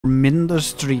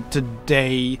Mindustry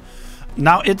today.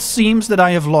 Now it seems that I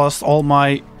have lost all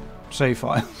my save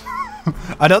files.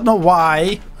 I don't know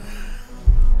why.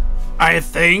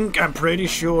 I'm pretty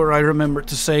sure I remembered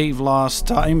to save last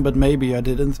time, but maybe I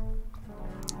didn't.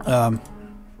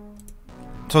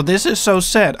 So this is so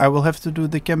sad. I will have to do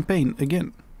the campaign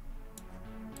again.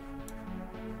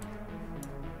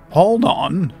 Hold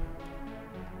on.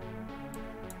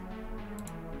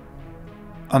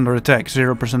 Under attack,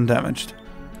 0% damaged.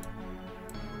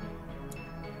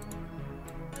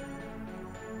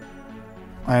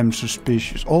 I am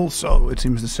suspicious. Also, it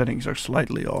seems the settings are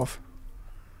slightly off.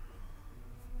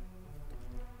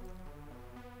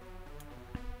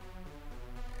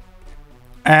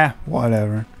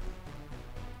 Whatever.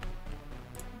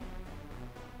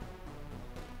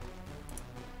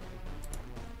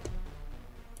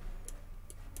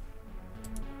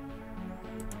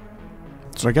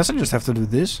 So I guess I just have to do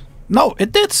this. No,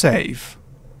 it did save.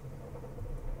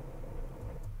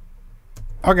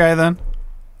 Okay then.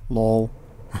 Lol.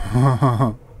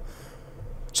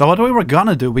 So what we were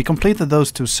gonna do, we completed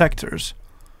those 2 sectors.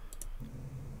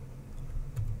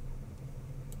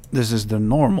 This is the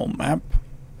normal map.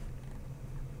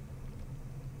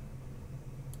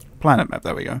 Planet map,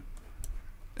 there we go.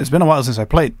 It's been a while since I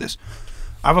played this.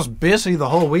 I was busy the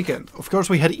whole weekend. Of course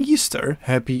we had Easter.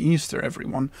 Happy Easter,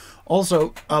 everyone.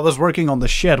 Also, I was working on the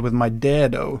shed with my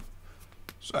dado.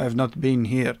 So I have not been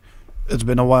here. It's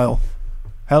been a while.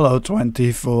 Hello,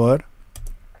 24.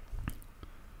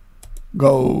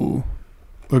 Go.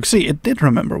 Look, see, it did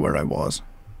remember where I was.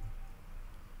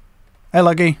 Hey,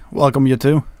 Lucky. Welcome, you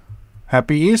too.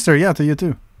 Happy Easter, yeah, to you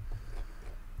too.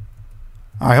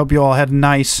 I hope you all had a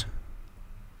nice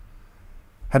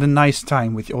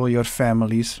time with all your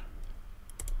families.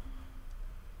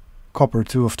 Copper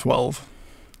 2 of 12.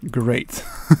 Great.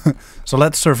 So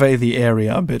let's survey the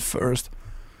area a bit first.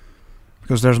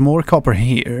 Because there's more copper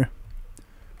here.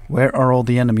 Where are all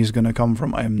the enemies gonna come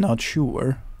from? I am not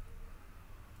sure.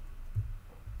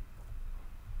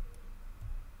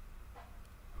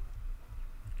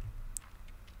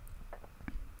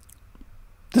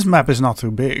 This map is not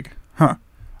too big. Huh.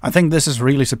 I think this is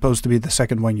really supposed to be the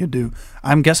second one you do.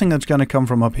 I'm guessing it's gonna come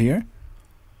from up here.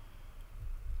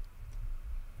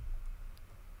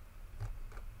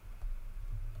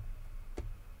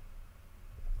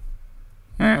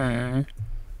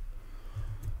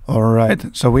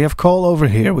 Alright, so we have coal over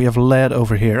here, we have lead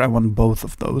over here. I want both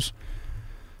of those.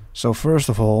 So first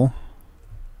of all,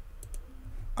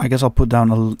 I guess I'll put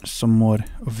down some more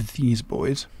of these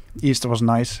boys. Easter was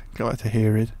nice, glad to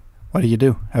hear it. What did you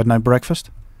do? Had a nice breakfast?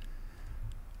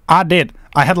 I did.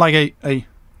 I had like a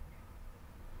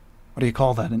what do you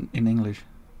call that in English?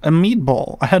 A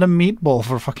meatball. I had a meatball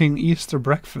for fucking Easter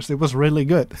breakfast. It was really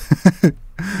good.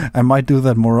 I might do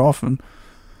that more often.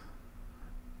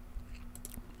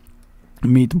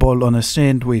 Meatball on a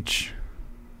sandwich.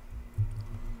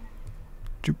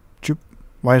 Choop, choop.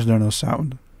 Why is there no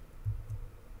sound?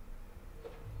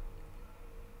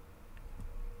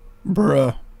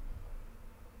 Bruh.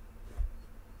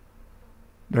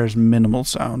 There's minimal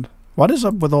sound. What is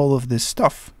up with all of this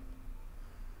stuff?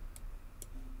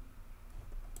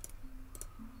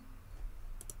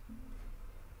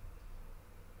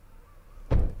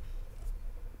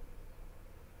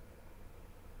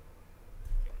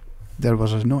 There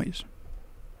was a noise.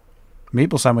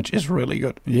 Maple sandwich is really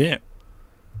good. Yeah.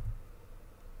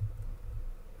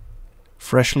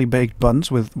 Freshly baked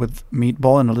buns with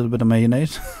meatball and a little bit of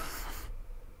mayonnaise.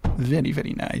 Very,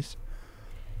 very nice.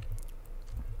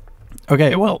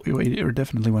 Okay, well, we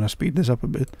definitely want to speed this up a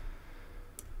bit.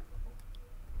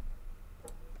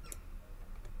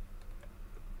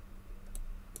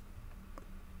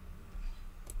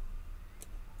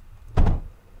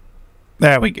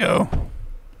 There we go.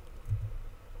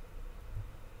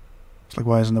 It's like,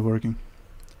 why isn't it working?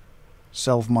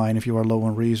 Self-mine if you are low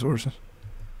on resources.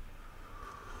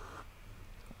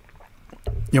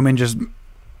 You mean just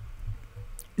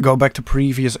go back to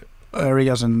previous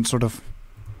areas and sort of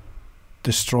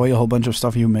destroy a whole bunch of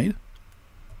stuff you made?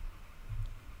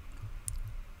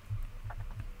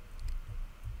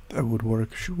 That would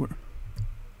work, sure.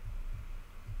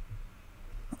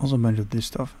 Also a bunch of this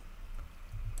stuff.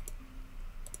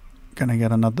 Can I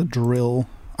get another drill?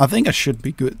 I think I should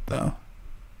be good though.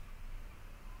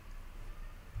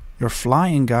 Your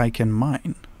flying guy can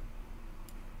mine.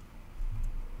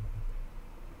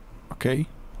 Okay,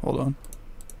 hold on.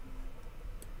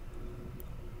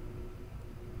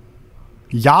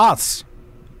 Yes!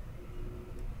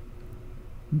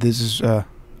 This is,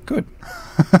 good.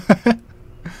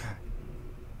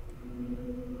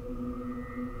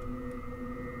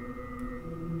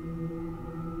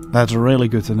 That's really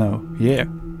good to know. Yeah.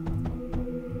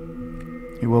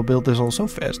 You will build this all so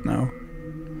fast now.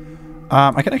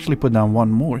 I can actually put down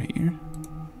one more here.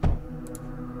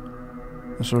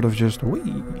 Sort of just wee.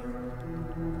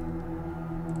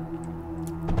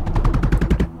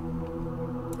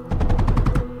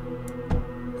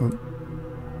 Oh.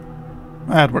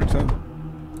 That works out.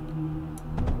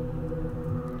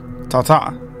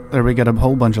 Ta-ta. There we get a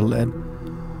whole bunch of lead.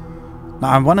 Now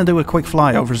I want to do a quick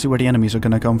flyover, see where the enemies are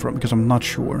gonna come from, because I'm not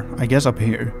sure. I guess up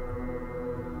here.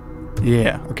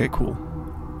 Yeah, okay, cool.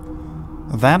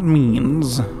 That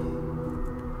means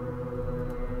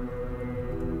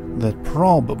that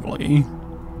probably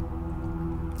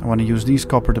I want to use these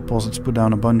copper deposits, put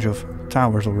down a bunch of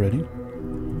towers already.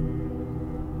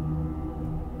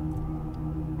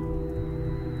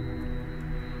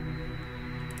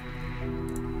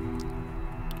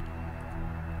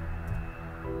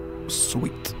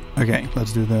 Sweet. Okay,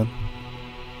 let's do that.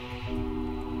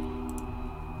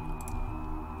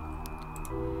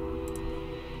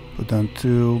 Put down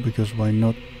 2, because why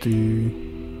not the...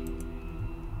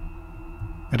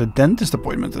 I had a dentist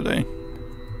appointment today.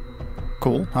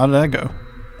 Cool. How did that go?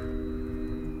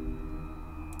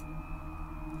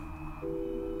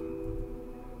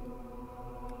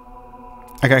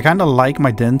 Like, I kind of like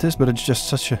my dentist, but it's just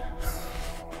such a...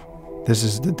 This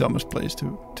is the dumbest place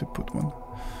to put one.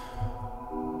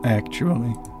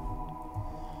 Actually.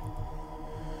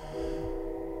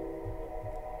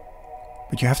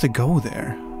 But you have to go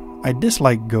there. I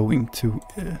dislike going to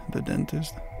the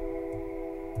dentist.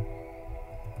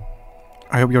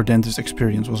 I hope your dentist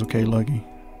experience was okay, Lucky.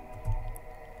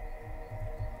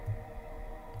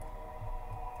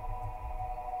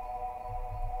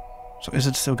 So is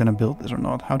it still gonna build this or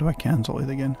not? How do I cancel it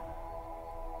again?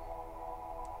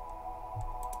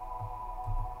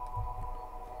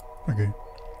 Okay.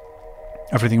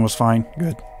 Everything was fine.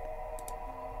 Good.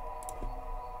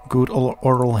 Good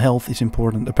oral health is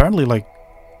important. Apparently, like,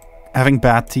 having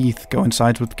bad teeth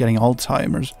coincides with getting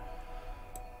Alzheimer's.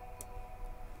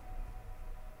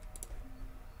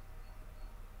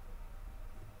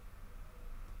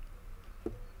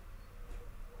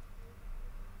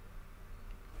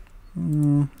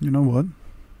 You know what?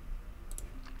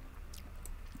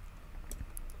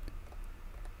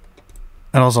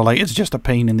 And also, like, it's just a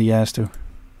pain in the ass to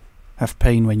have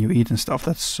pain when you eat and stuff.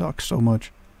 That sucks so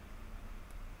much.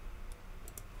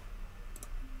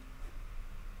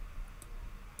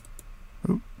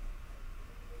 Oop.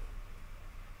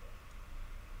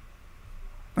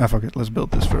 Ah, fuck it. Let's build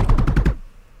this first.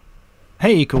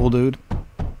 Hey, cool dude.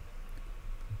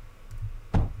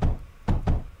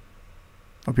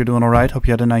 Hope you're doing alright. Hope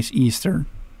you had a nice Easter.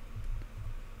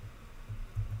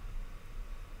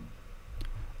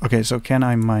 Okay, so can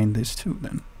I mine this too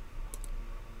then?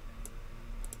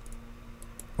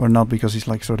 Or not, because he's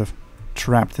like sort of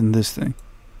trapped in this thing.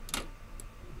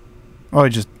 Oh,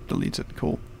 it just deletes it.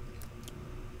 Cool.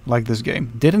 Like this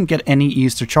game. Didn't get any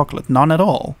Easter chocolate. None at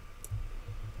all.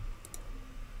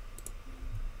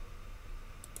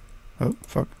 Oh,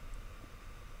 fuck.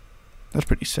 That's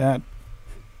pretty sad.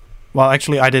 Well,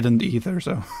 actually, I didn't either,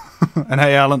 so... And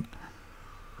hey, Alan.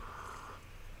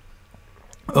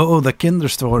 Oh, the Kinder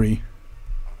story.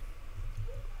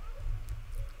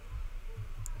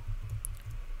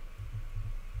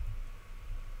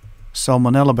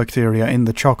 Salmonella bacteria in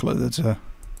the chocolate. It's a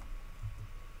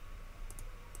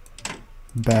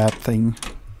bad thing.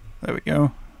 There we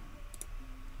go.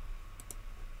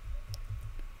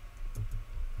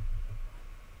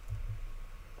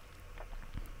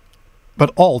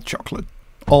 But all chocolate.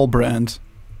 All brands.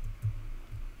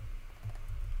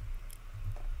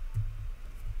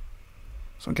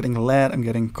 So I'm getting lead, I'm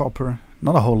getting copper.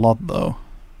 Not a whole lot though.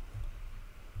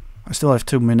 I still have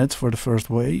 2 minutes for the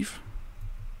first wave.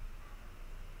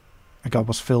 My cup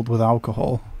was filled with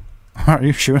alcohol. Are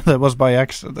you sure that was by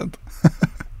accident?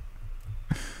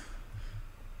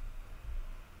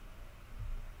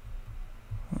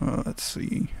 Let's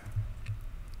see.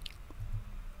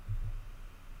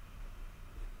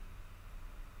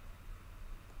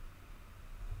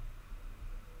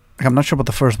 I'm not sure what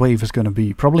the first wave is going to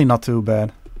be. Probably not too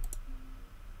bad.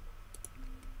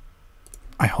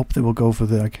 I hope they will go for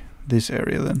the, like, this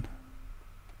area then.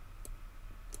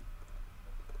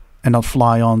 And not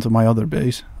fly on to my other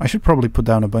base. I should probably put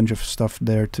down a bunch of stuff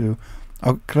there too.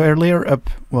 I'll clear up,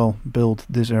 well, build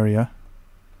this area.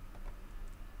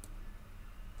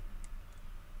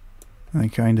 I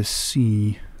kind of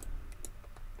see...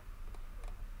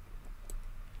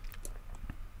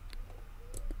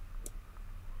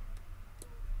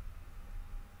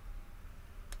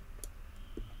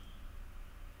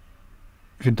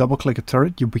 If you double click a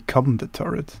turret, you become the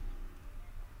turret.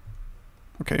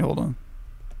 Okay, hold on.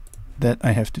 That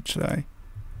I have to try.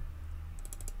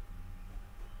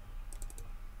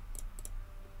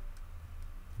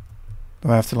 Do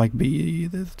I have to like be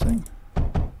this thing?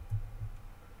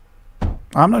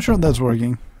 I'm not sure if that's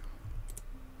working.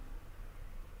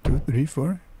 2, 3,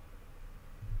 4.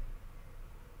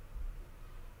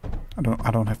 I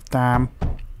don't have time.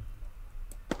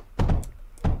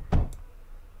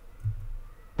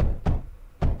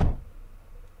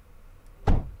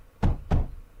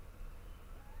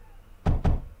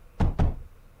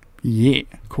 Yeah,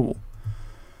 cool.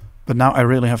 But now I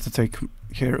really have to take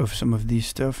care of some of these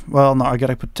stuff. Well, no, I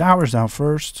gotta put towers down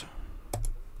first.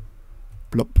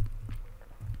 Plop.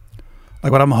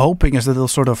 Like what I'm hoping is that they'll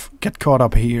sort of get caught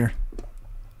up here.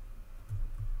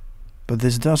 But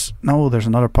this does... No, there's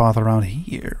another path around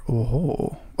here.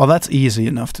 Oh, well, that's easy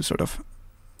enough to sort of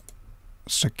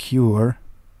secure.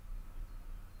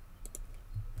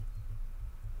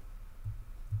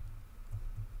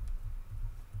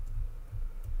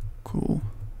 Cool.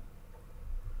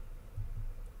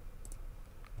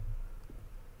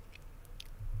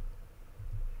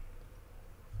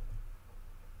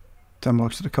 Ten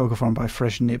blocks to the cocoa farm, buy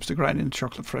fresh nibs to grind in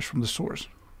chocolate fresh from the source.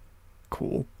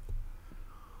 Cool.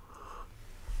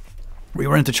 We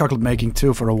were into chocolate making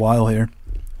too for a while here.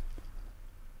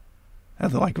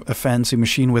 Had like a fancy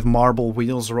machine with marble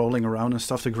wheels rolling around and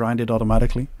stuff to grind it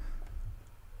automatically.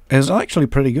 It's actually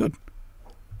pretty good.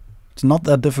 It's not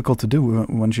that difficult to do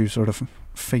once you sort of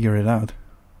figure it out.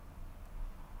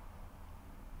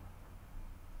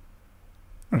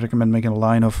 I recommend making a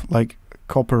line of like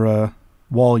copper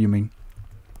wall, you mean.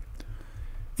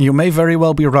 You may very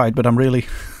well be right, but I'm really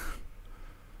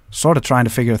sort of trying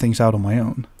to figure things out on my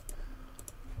own.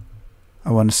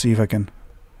 I want to see if I can,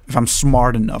 if I'm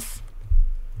smart enough.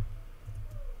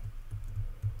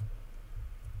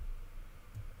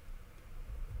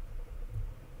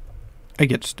 I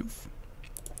get stuff.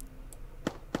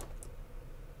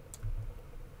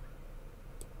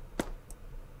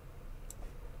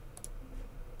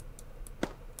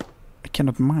 I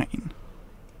cannot mine.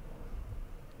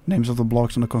 Names of the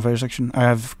blocks in the conveyor section. I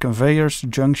have conveyors,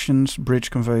 junctions, bridge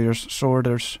conveyors,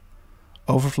 sorters,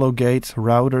 overflow gate,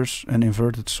 routers, and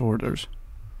inverted sorters.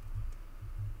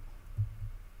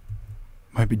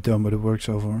 Might be dumb, but it works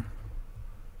over.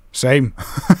 Same.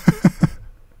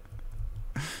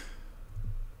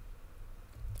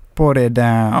 Put it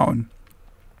down.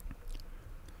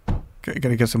 Okay,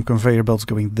 gotta get some conveyor belts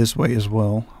going this way as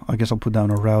well. I guess I'll put down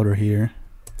a router here.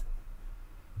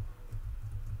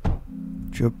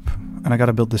 Chup. And I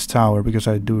gotta build this tower because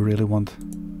I do really want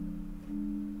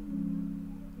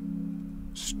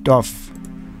stuff.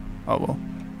 Oh well.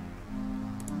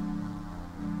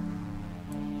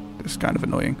 This is kind of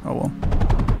annoying. Oh well.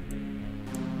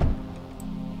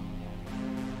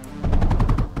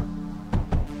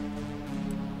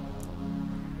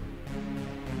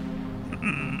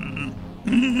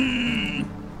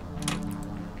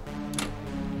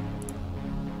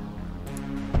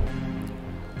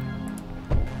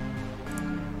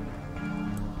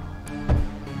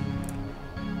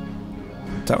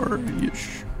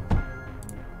 Tower-ish.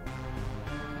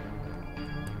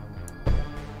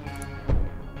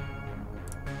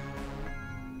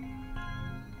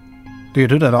 Do you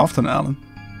do that often, Alan?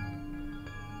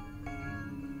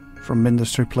 From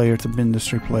Mindustry player to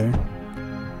Mindustry player.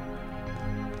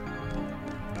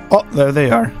 Oh, there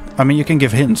they are. I mean, you can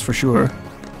give hints for sure.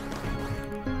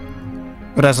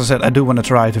 But as I said, I do want to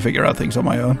try to figure out things on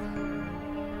my own.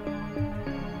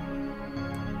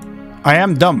 I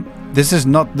am dumb. This is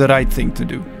not the right thing to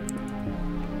do.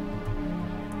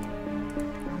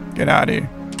 Get out of here.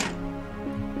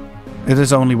 It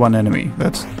is only one enemy.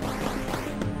 That's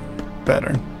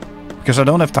better. Because I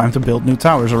don't have time to build new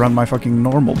towers around my fucking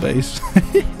normal base.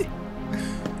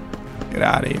 Get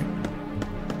out of here.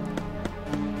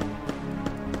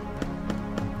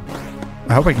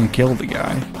 I hope I can kill the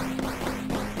guy.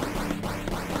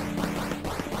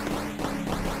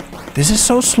 This is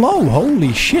so slow.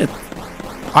 Holy shit.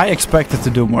 I expected to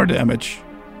do more damage.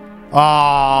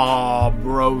 Ah,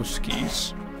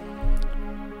 broskies.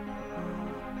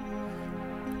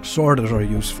 Sorters are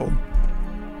useful.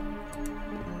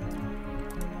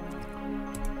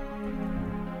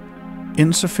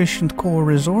 Insufficient core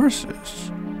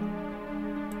resources.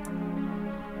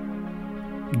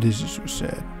 This is so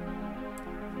sad.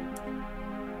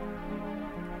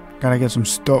 Gotta get some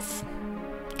stuff.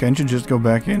 Can't you just go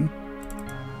back in?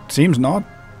 Seems not.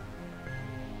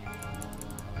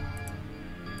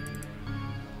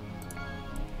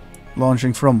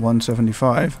 Launching from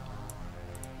 175.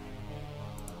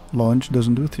 Launch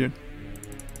doesn't do it here.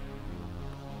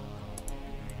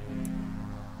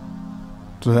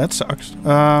 So that sucks.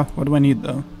 What do I need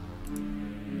though?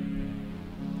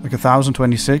 Like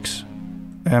 1026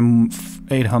 and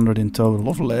 800 in total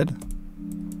of lead.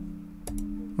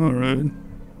 Alright.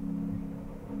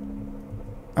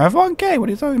 I have 1k, what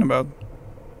are you talking about?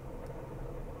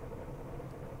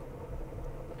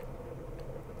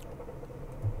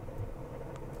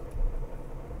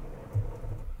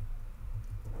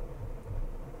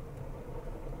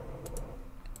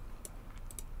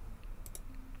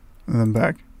 And then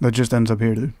back. That just ends up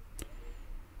here, dude.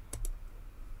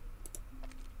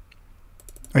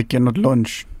 I cannot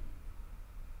launch.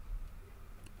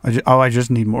 I just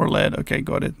need more lead. Okay,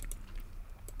 got it.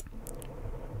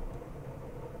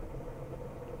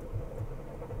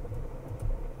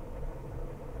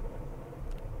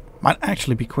 Might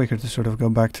actually be quicker to sort of go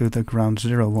back to the ground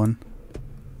zero one.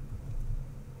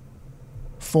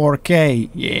 4k,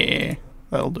 yeah,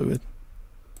 that'll do it.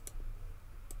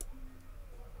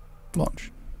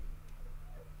 Launch.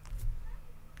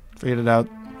 Figured it out.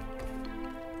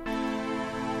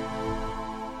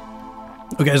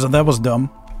 Okay, so that was dumb.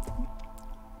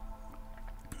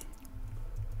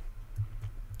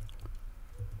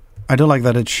 I do like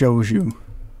that it shows you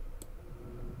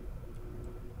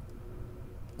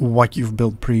what you've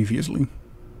built previously.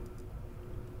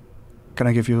 Can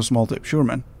I give you a small tip? Sure,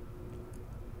 man.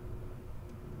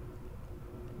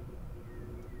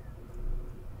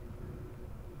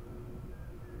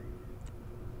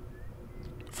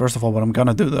 First of all, what I'm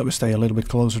gonna do though is stay a little bit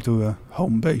closer to a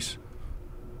home base.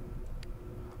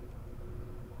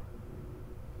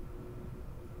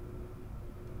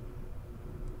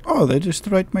 Oh, they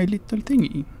destroyed my little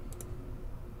thingy.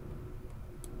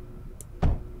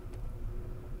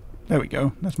 There we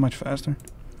go, that's much faster.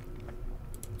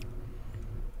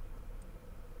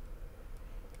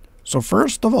 So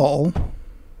first of all,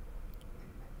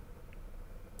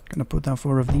 gonna put down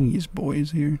 4 of these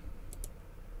boys here.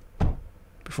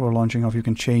 Before launching off, you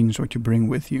can change what you bring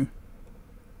with you.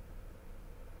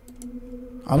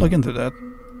 I'll look into that.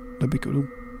 That'd be cool.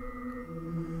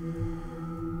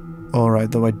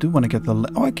 Alright, though I do want to get the...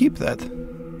 Oh, I keep that.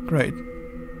 Great.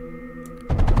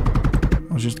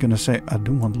 I was just gonna say, I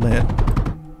do want lead.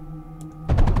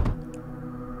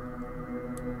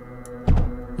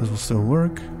 This will still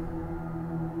work.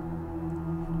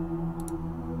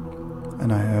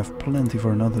 And I have plenty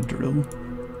for another drill.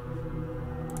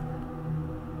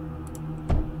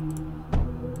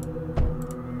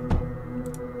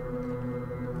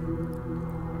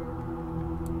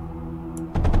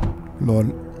 Lol.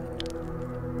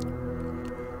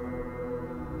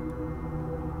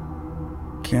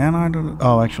 Can I do...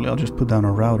 Oh, actually, I'll just put down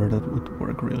a router. That would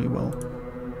work really well.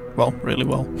 Well, really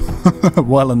well.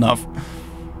 Well enough.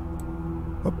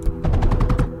 Up.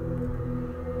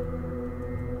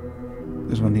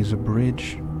 This one needs a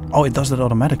bridge. Oh, it does that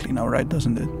automatically now, right?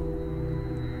 Doesn't it?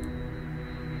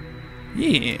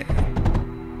 Yeah.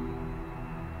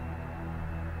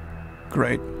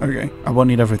 Great. Okay. I won't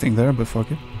need everything there, but fuck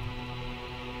it.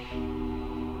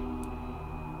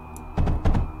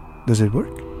 Does it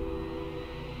work?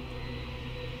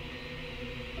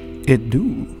 It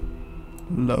do.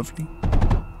 Lovely.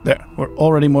 There, we're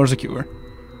already more secure.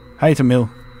 Hey Tamil,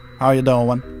 how you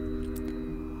doing?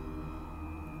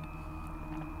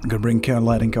 I'm gonna bring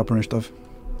lighting copper and stuff.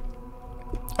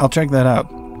 I'll check that out.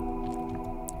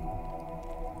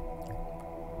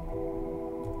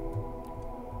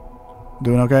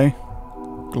 Doing okay?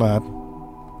 Glad.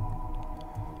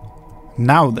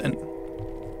 Now then.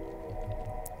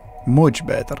 Much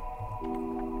better.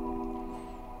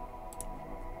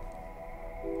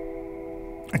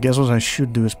 I guess what I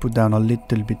should do is put down a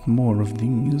little bit more of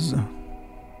these. How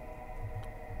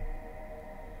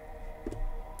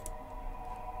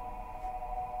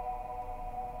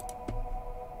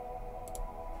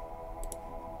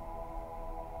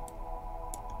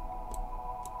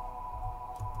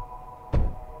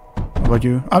about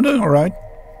you? I'm doing alright.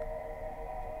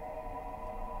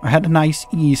 I had a nice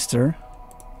Easter.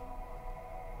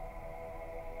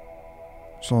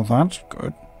 So that's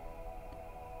good.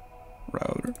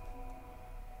 Router.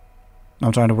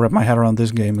 I'm trying to wrap my head around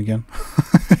this game again.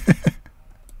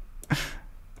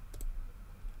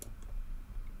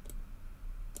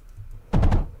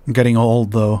 I'm getting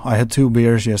old though. I had 2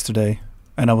 beers yesterday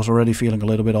and I was already feeling a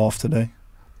little bit off today.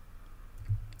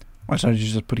 Why started you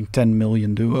just putting 10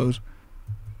 million duos?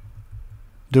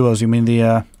 Duos, you mean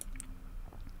the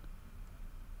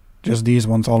just these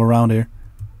ones all around here?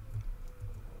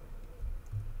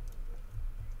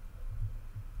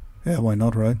 Yeah, why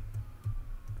not, right?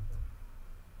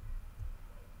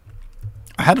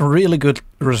 I had really good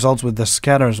results with the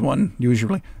scatters one,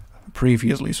 usually.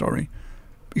 Previously, sorry.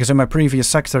 Because in my previous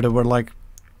sector there were like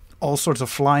all sorts of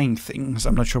flying things.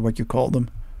 I'm not sure what you call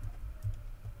them.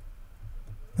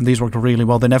 And these worked really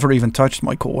well. They never even touched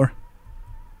my core.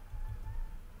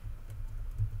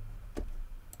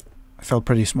 I felt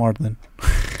pretty smart then.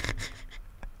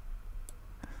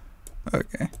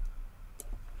 Okay.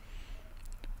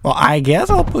 Well, I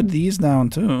guess I'll put these down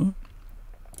too.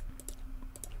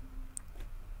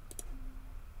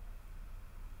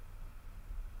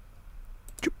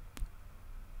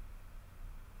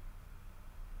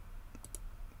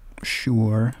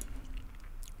 Sure.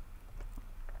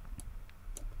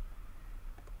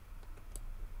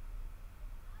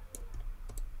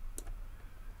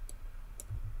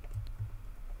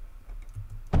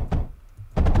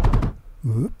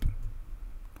 Whoop.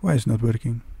 Why is it not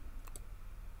working?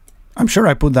 I'm sure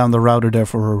I put down the router there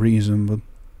for a reason, but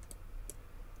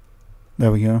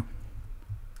there we go.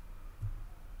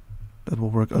 That will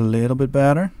work a little bit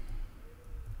better.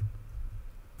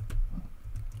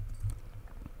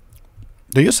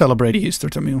 Do you celebrate Easter,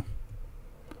 Tamil?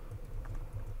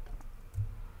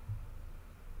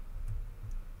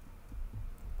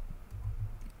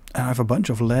 And I have a bunch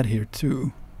of lead here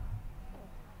too.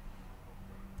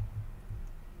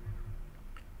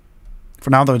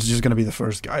 For now though, it's just going to be the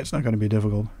first guy. It's not going to be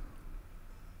difficult.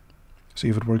 See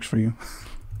if it works for you.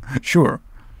 Sure.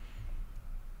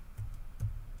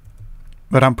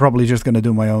 But I'm probably just going to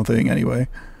do my own thing anyway.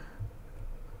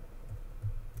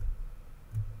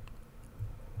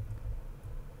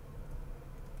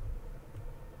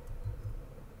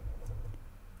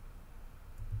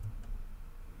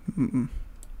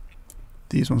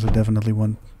 These ones are definitely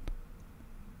one.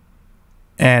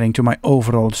 Adding to my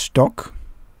overall stock.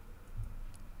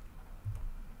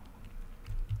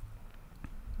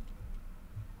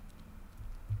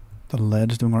 The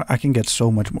lead is doing more. I can get so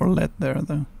much more lead there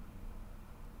though.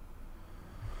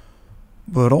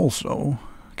 But also,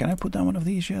 can I put down one of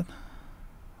these yet?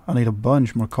 I need a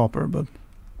bunch more copper, but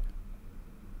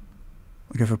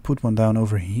like if I put one down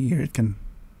over here, it can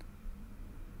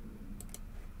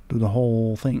do the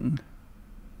whole thing.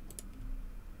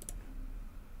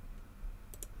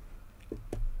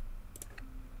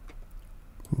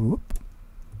 Whoop.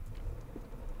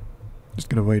 Just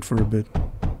gonna wait for a bit.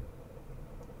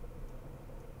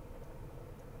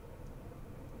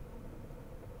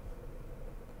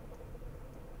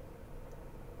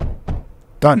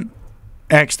 Done.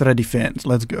 Extra defense.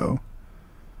 Let's go.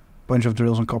 Bunch of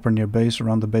drills and copper near base.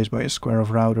 Around the base by a square of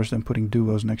routers. Then putting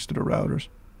duos next to the routers.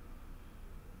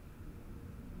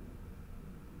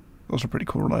 Those are pretty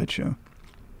cool light show.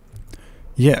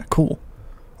 Yeah, cool.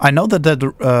 I know that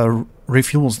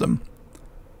refuels them.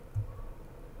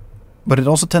 But it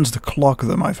also tends to clog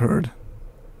them, I've heard.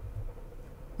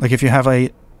 Like if you have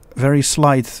a very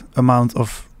slight amount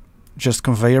of just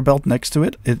conveyor belt next to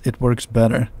it, it works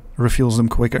better. Refuels them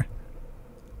quicker.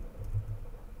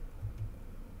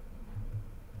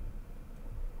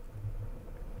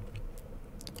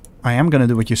 I am gonna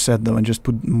do what you said though and just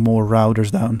put more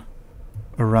routers down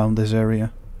around this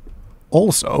area.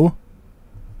 Also,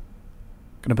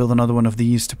 gonna build another one of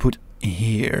these to put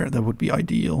here. That would be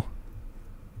ideal.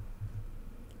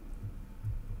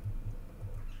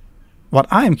 What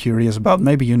I'm curious about,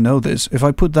 maybe you know this, if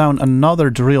I put down another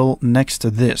drill next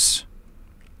to this,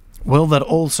 will that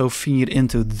also feed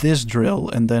into this drill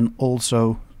and then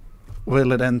also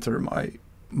will it enter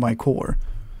my core?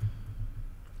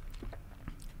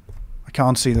 I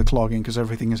can't see the clogging because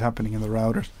everything is happening in the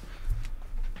routers.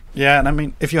 Yeah, and I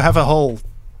mean, if you have a whole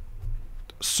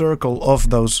circle of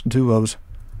those duos,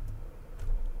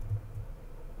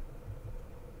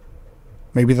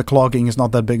 maybe the clogging is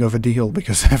not that big of a deal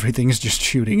because everything is just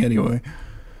shooting anyway.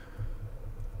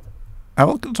 I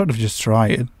will sort of just try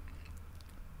it.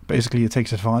 Basically, it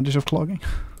takes advantage of clogging.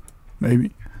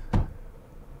 Maybe.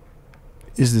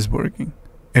 Is this working?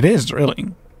 It is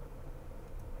drilling.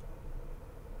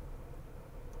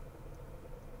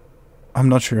 I'm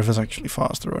not sure if it's actually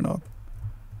faster or not.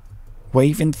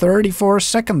 Wave in 34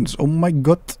 seconds. Oh my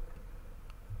god.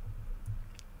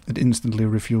 It instantly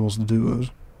refuels the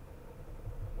duos.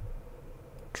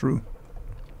 True.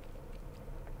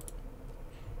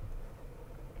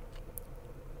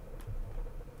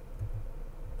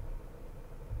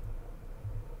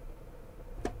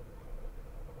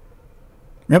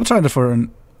 Maybe I'll try it for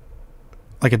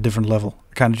like a different level.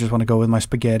 I kind of just want to go with my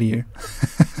spaghetti here.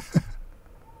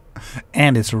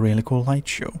 And it's a really cool light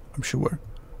show, I'm sure.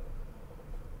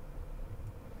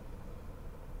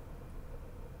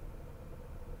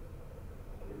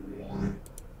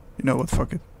 You know what,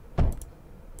 fuck it.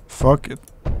 Fuck it.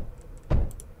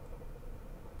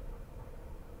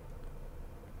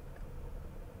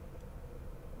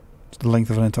 The length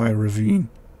of an entire ravine.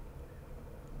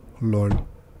 Lord.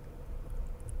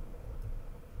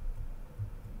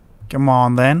 Come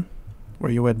on then.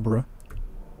 Where you at, bruh?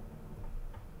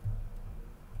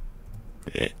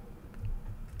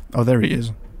 Oh, there he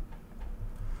is.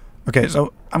 Okay,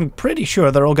 so I'm pretty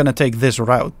sure they're all gonna take this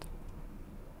route.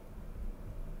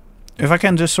 If I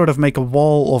can just sort of make a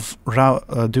wall of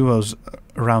duos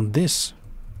around this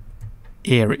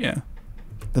area,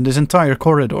 then this entire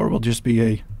corridor will just be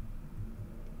a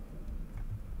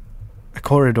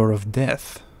corridor of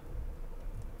death.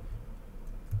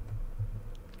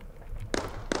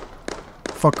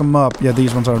 Fuck them up. Yeah,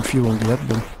 these ones aren't fueled yet,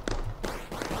 but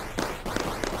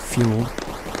fueled.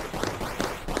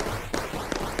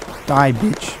 Die,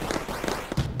 bitch.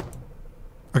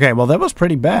 Okay, well that was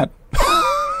pretty bad.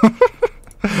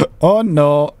 Oh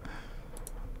no.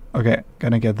 Okay,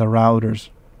 gonna get the routers.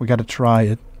 We gotta try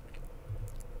it.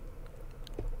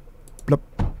 Blup,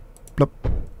 blup,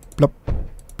 blup,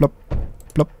 blup,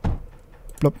 blup,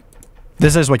 blup.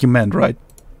 This is what you meant, right?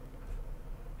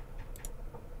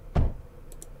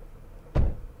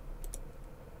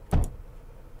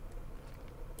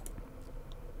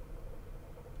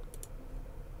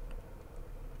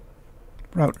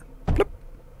 Router. Blip.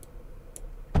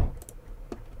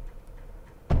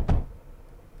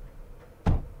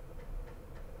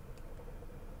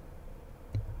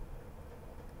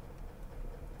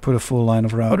 Put a full line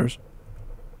of routers.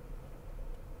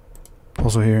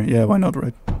 Also here. Yeah, why not,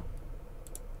 right?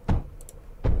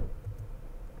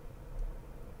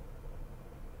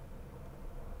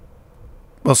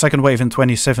 Well, second wave in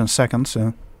 27 seconds,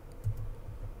 so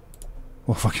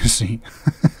we'll fucking see.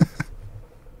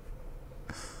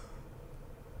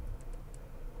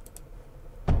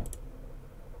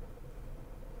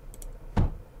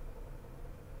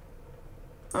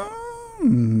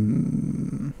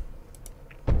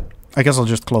 I guess I'll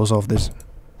just close off this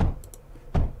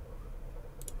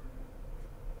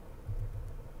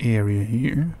area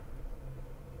here.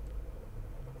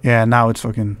 Yeah, now it's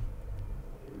fucking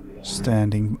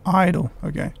standing idle.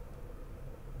 Okay.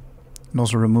 And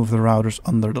also remove the routers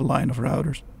under the line of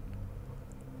routers.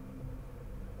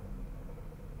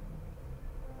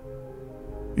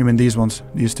 You mean these ones?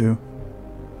 These two?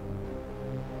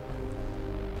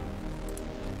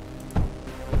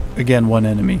 Again, one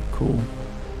enemy. Cool.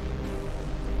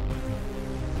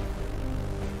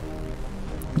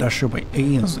 That should be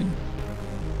easy.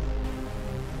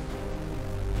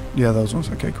 Yeah, those ones.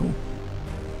 Okay, cool.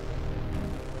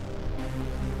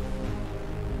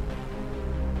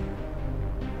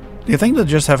 Do you think that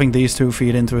just having these two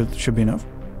feed into it should be enough?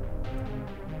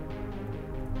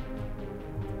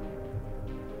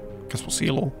 Guess we'll see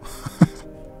a little.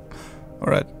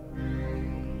 Alright.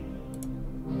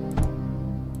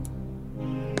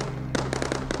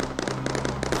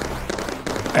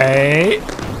 Hey!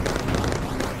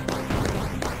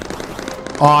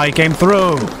 Oh, he came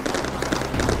through!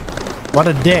 What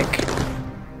a dick!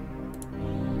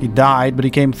 He died, but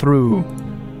he came through.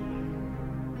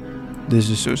 This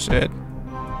is so sad.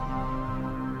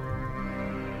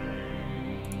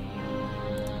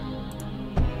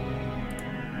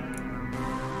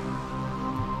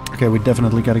 Okay, we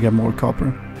definitely gotta get more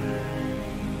copper.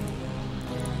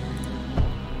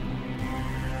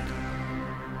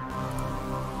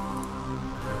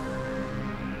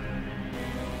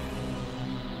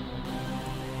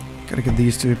 Gotta get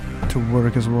these two to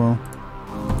work as well.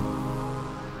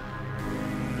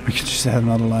 We could just add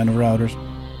another line of routers.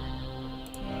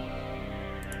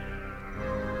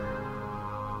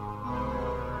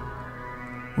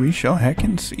 We shall heck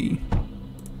and see.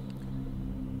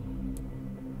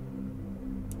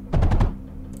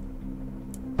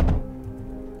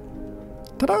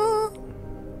 Ta-da!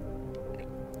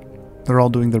 They're all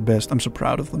doing their best. I'm so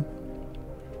proud of them.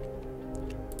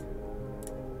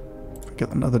 Get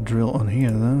another drill on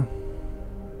here though.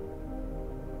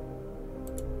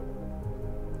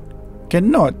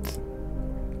 Cannot.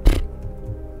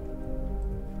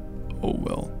 Oh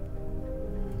well.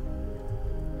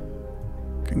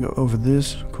 Can go over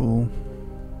this. Cool.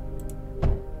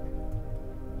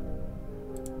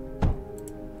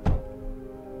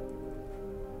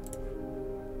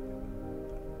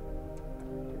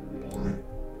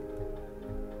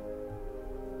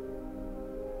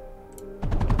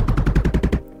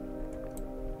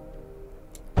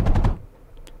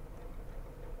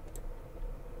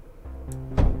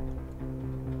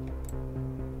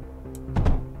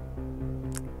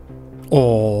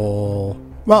 Oh,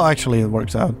 well, actually, it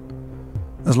works out.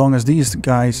 As long as these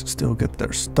guys still get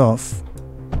their stuff.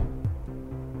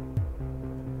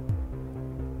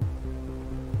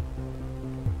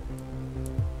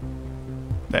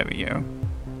 There we go.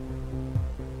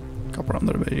 Copper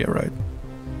under the bed, yeah, right.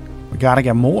 We gotta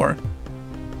get more.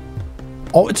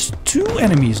 Oh, it's 2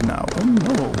 enemies now. Oh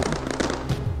no.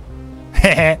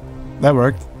 Heh, that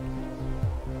worked.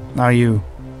 Now you.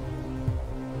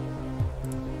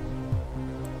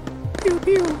 Pew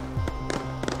pew.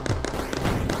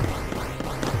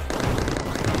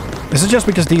 Is it just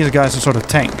because these guys are sort of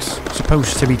tanks?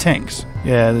 Supposed to be tanks?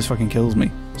 Yeah, this fucking kills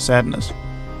me. Sadness.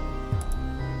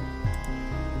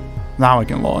 Now I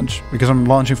can launch, because I'm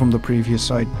launching from the previous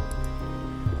side.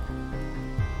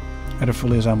 At a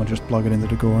fully as ammo, just plug it into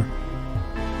the core.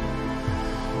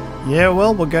 Yeah,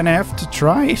 well, we're gonna have to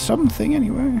try something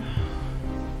anyway.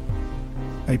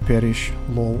 I perish,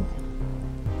 lol.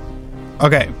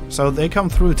 Okay, so they come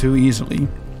through too easily.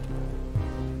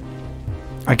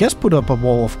 I guess put up a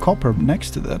wall of copper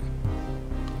next to that.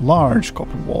 Large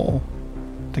copper wall.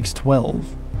 Takes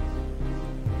 12.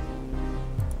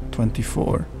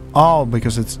 24. Oh,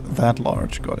 because it's that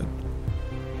large, got it.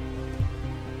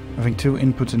 Having 2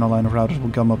 inputs in a line of routers will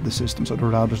gum up the system, so the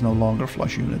routers no longer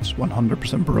flush units.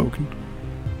 100% broken.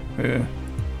 Yeah.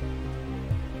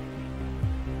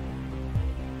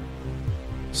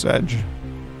 Sag.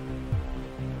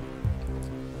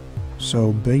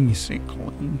 So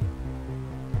basically...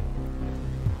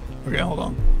 Okay, hold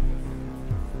on.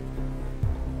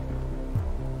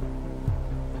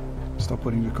 Stop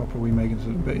putting the copper we make into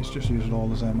the base, just use it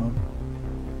all as ammo.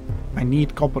 I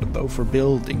need copper though for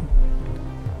building.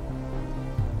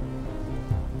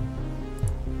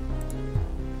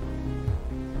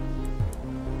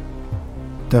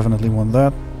 Definitely want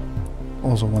that.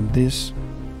 Also want this.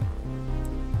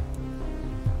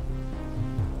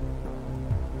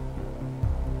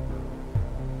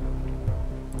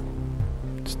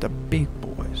 It's the big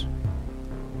boys.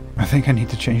 I think I need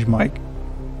to change mic.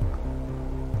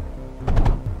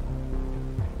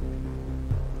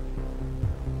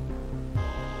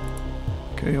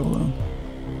 Okay, hold on.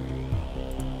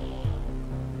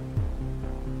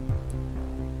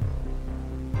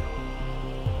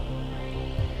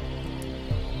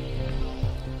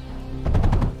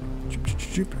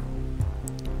 Chip.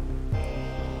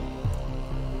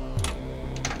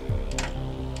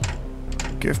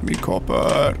 Give me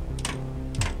copper.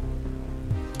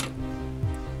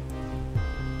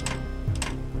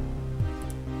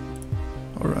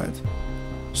 Alright.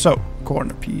 So,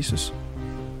 corner pieces.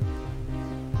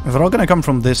 If they're all gonna come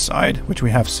from this side, which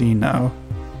we have seen now,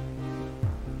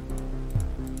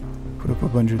 put up a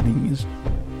bunch of these.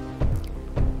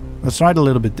 Let's try it a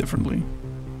little bit differently.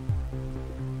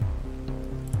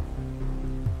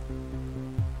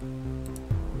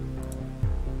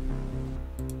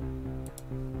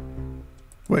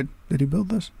 Wait, did he build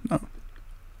this? No.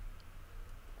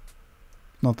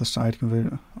 Not the side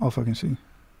conveyor. I'll fucking see.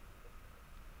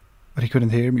 But he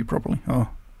couldn't hear me properly. Oh.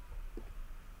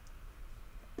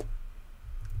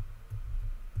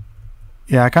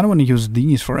 Yeah, I kind of want to use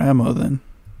these for ammo then.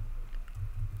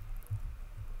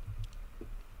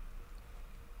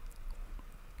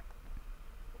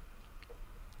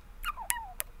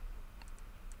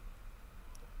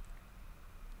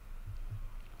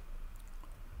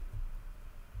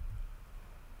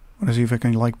 I want to see if I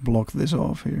can like block this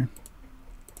off here.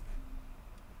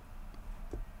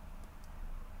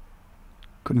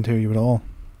 Couldn't hear you at all.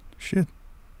 Shit.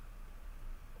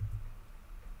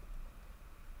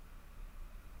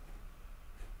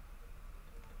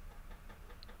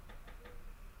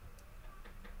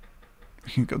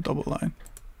 You can go double line.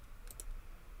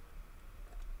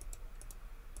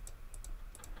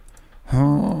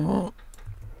 Oh.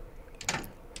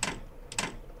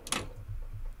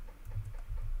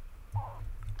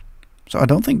 So I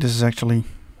don't think this is actually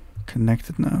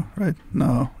connected now, right?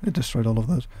 No, it destroyed all of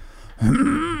those.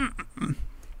 I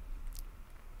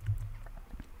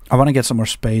want to get some more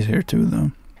space here too,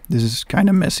 though. This is kind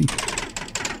of messy.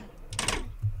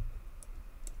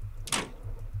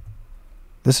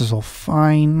 This is all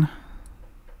fine.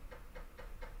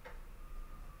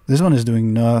 This one is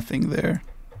doing nothing there.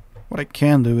 What I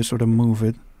can do is sort of move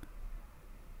it.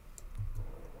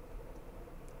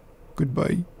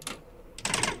 Goodbye.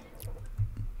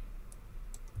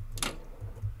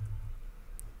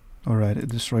 Alright, it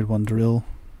destroyed one drill.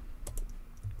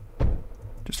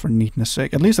 Just for neatness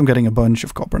sake. At least I'm getting a bunch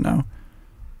of copper now.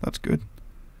 That's good.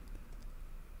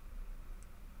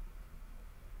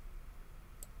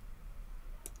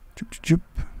 Choop, choop, choop.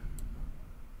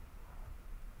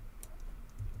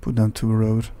 Put down 2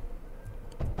 road.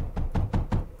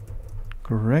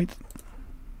 Great.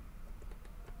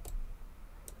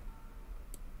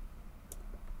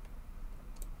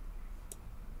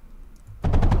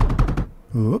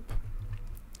 Whoop.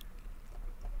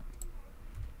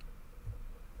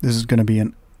 This is gonna be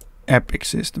an epic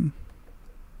system.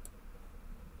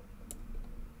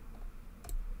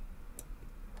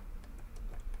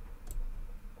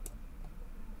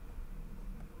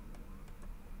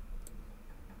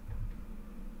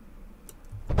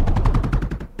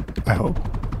 I hope.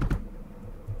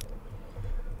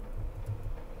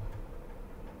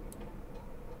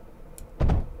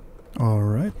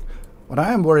 Alright. What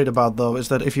I am worried about though is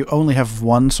that if you only have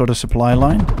one sort of supply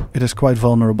line, it is quite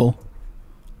vulnerable.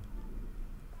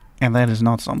 And that is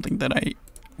not something that I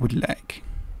would like.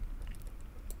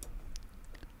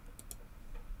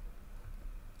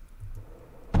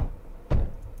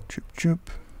 Choop choop.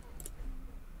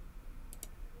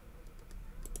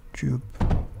 Choop.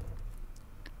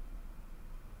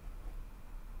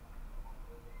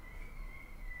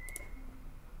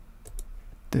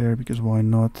 There, because why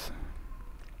not?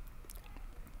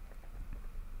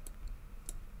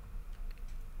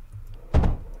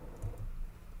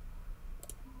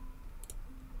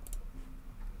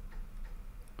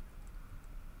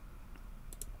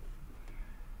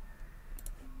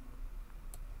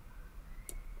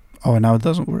 Oh, and now it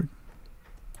doesn't work.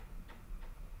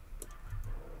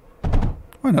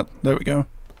 Why not? There we go.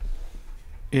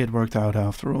 It worked out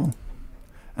after all.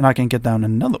 And I can get down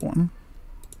another one.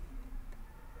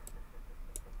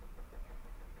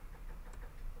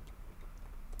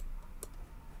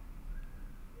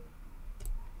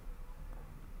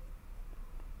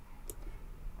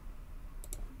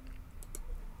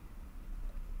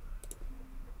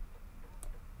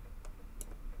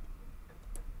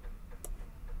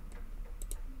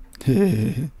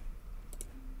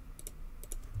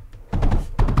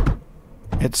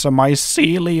 It's a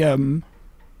mycelium.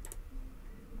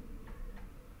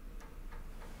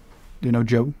 Do you know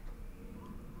Joe?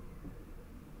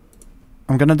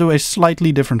 I'm gonna do a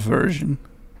slightly different version.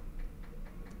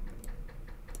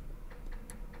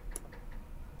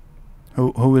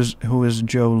 Who is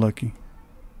Joe Lucky?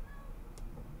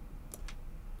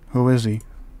 Who is he?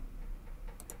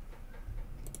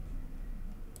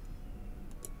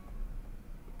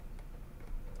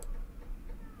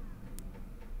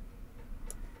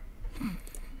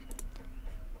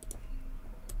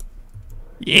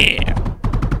 Yeah!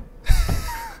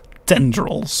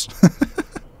 Tendrils.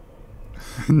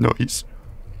 Nice.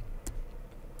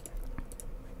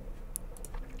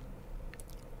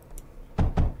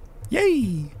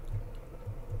 Yay!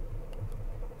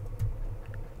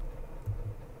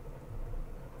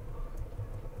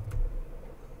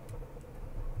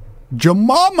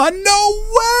 Jemima, no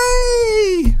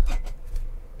way!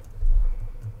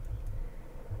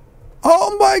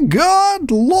 Oh my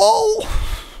god, lol!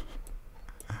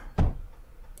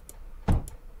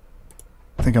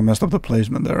 I think I messed up the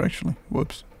placement there, actually.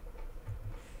 Whoops.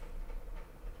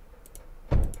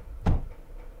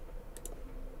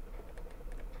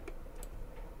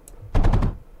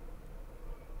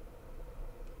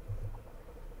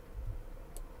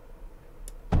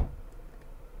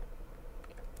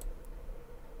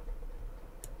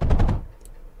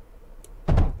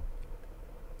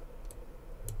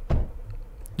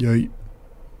 Yay.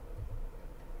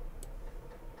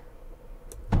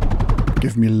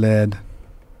 Give me lead.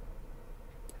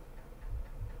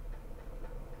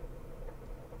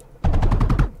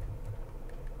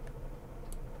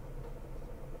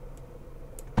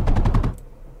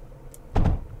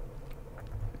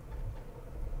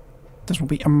 This will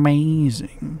be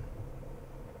amazing.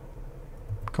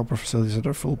 Copper facilities at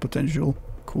their full potential.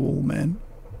 Cool, man.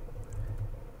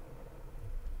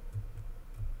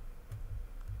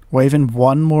 Wave in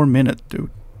 1 more minute, dude.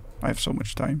 I have so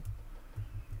much time.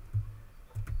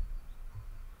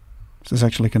 Is this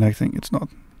actually connecting? It's not.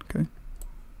 Okay.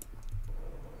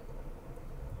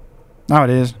 Now it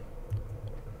is.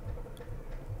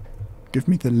 Give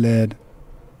me the lead.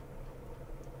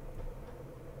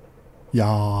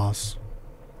 Yas.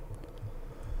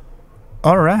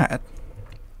 Alright.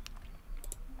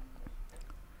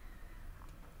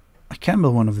 I can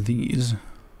build one of these.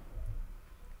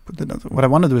 Put another. What I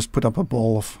want to do is put up a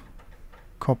ball of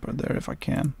copper there if I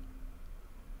can.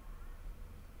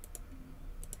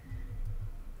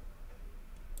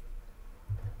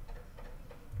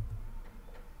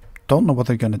 Don't know what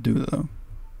they're gonna do though.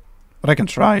 But I can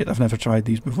try it. I've never tried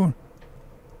these before.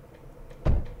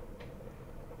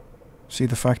 See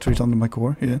the factories under my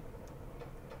core? Yeah.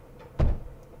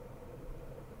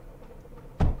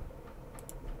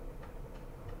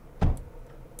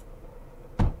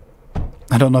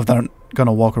 I don't know if they're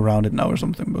gonna walk around it now or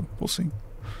something, but we'll see.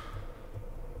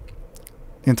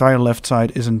 The entire left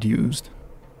side isn't used.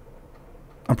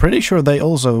 I'm pretty sure they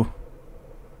also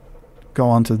go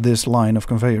onto this line of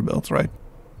conveyor belts, right?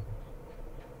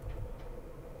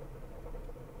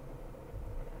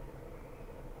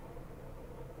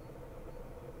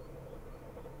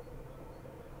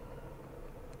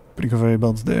 conveyor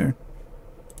belt's there.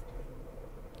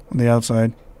 On the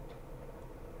outside.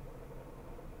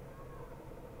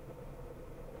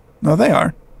 No, they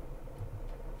are.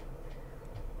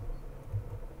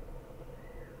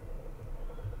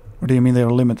 Or do you mean they are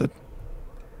limited?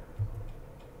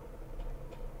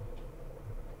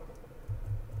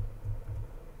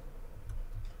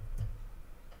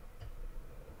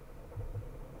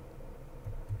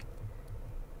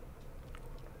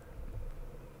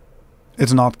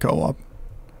 It's not co-op.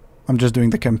 I'm just doing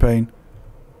the campaign.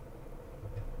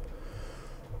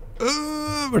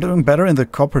 We're doing better in the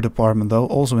copper department though,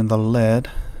 also in the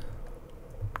lead.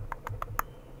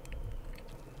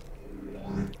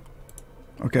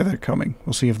 Okay, they're coming.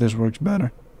 We'll see if this works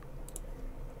better.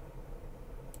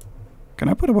 Can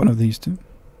I put one of these two?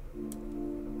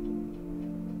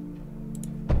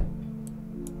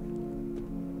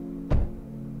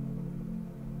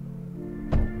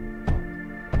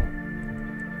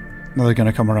 No, they're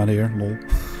gonna come around here, lol.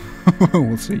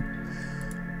 We'll see.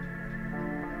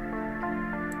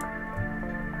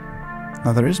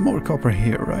 Now there is more copper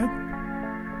here, right?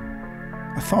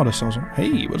 I thought I saw some.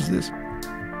 Hey, what's this?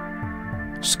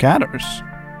 Scatters.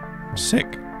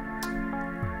 Sick.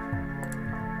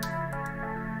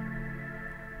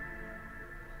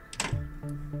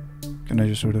 Can I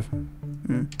just sort of...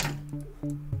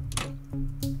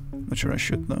 Not sure I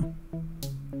should though.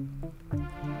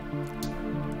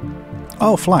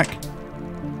 Oh, flak.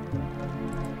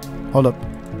 Hold up.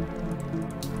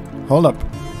 Hold up.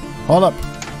 Hold up.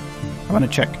 I want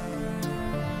to check.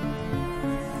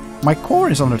 My core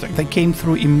is under attack. They came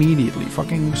through immediately.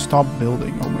 Fucking stop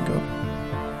building. Oh my god.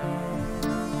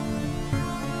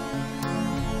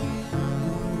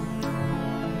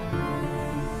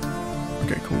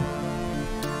 Okay, cool.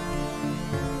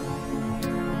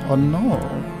 Oh no.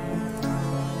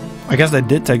 I guess they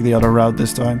did take the other route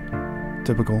this time.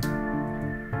 Typical.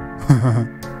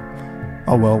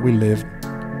 Oh well, we lived.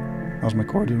 How's my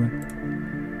core doing?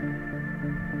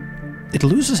 It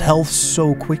loses health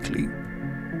so quickly.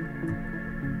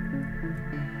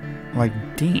 Like,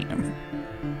 damn.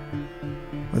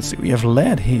 Let's see, we have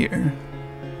lead here.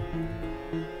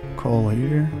 Coal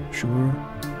here, sure.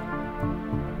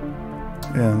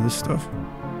 Yeah, this stuff.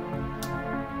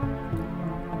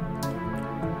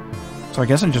 So I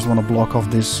guess I just want to block off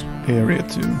this area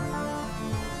too.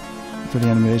 To the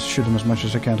enemy base, shoot them as much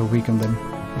as I can to weaken them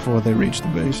before they reach the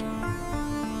base.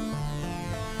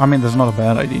 I mean, that's not a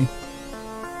bad idea.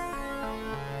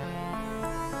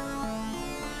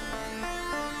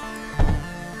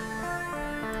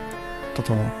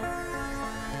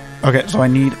 Okay, so I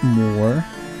need more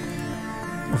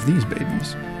of these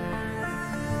babies.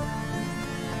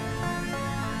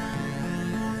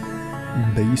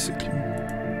 Basically.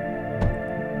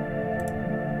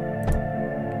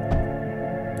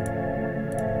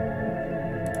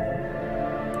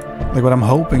 Like, what I'm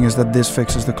hoping is that this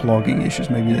fixes the clogging issues.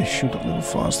 Maybe they shoot a little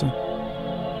faster.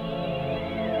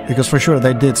 Because for sure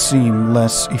they did seem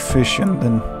less efficient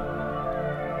than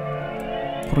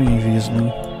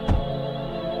previously.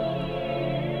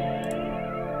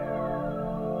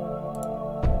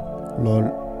 Lol.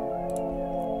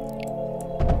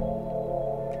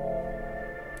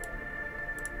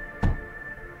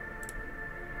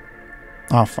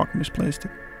 Ah, fuck, misplaced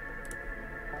it.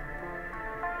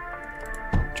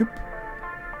 Chup.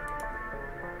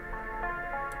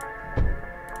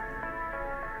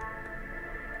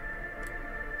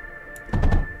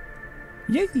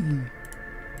 Yay!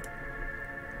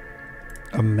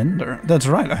 A mender. That's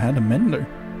right, I had a mender.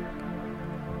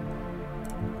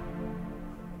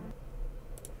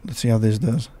 Let's see how this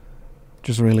does.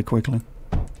 Just really quickly.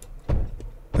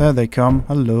 There they come.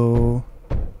 Hello.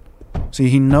 See,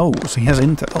 he knows. He has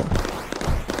intel.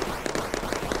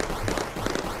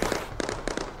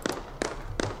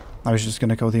 I was just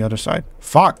gonna go the other side.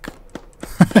 Fuck!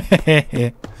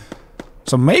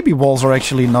 So maybe walls are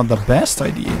actually not the best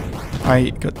idea.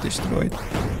 I got destroyed.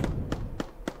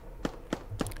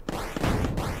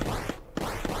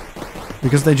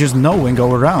 Because they just know and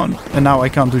go around. And now I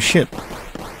can't do shit.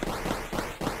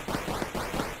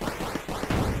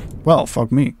 Well,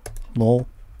 fuck me. Lol.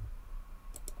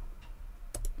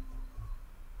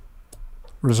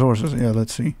 Resources, yeah,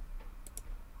 let's see.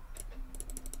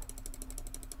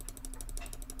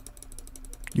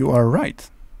 You are right.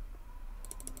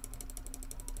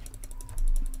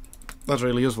 That's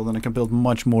really useful, then I can build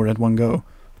much more at one go.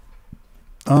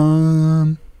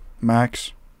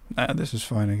 Max. Nah, this is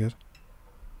fine, I guess.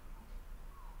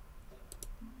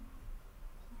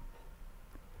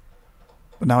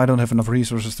 But now I don't have enough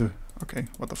resources to... Okay,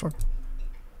 what the fuck?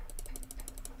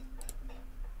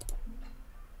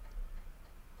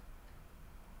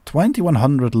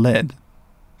 2100 lead.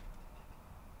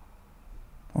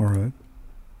 Alright.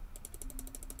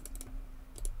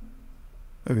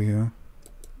 There we go.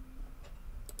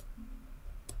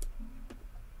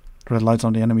 Red lights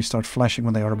on the enemy start flashing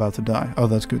when they are about to die. Oh,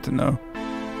 that's good to know.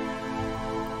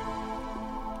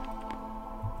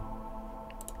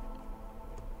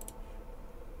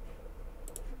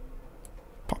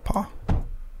 Papa.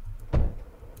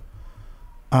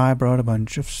 I brought a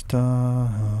bunch of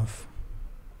stuff.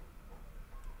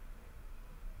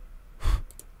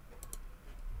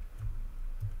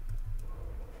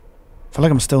 I feel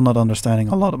like I'm still not understanding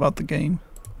a lot about the game,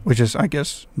 which is, I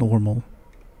guess, normal.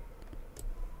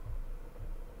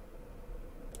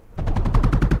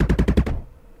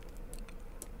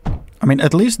 I mean,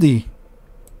 at least the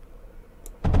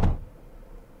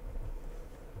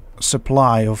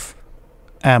supply of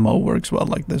ammo works well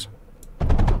like this.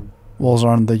 Walls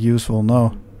aren't that useful,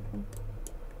 no.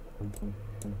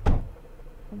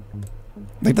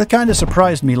 Like, that kind of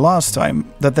surprised me last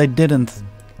time, that they didn't...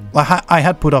 I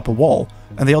had put up a wall,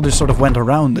 and they all just sort of went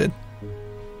around it.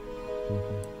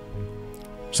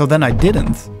 So then I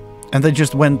didn't, and they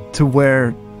just went to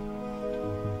where,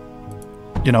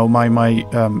 you know, my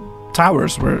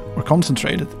towers were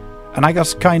concentrated. And I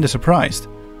got kind of surprised.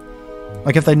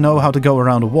 Like, if they know how to go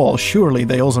around a wall, surely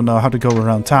they also know how to go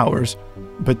around towers.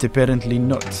 But apparently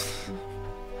not.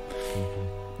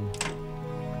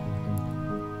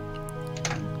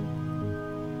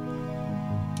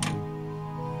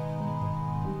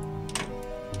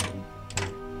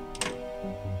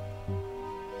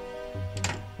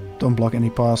 Don't block any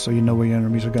paths so you know where your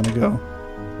enemies are gonna go.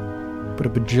 Put a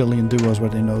bajillion duos where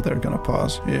they know they're gonna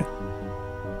pass. Yeah.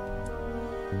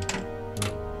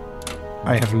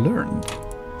 I have learned.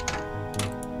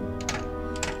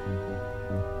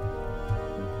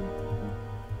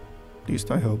 At least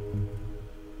I hope.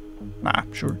 Nah,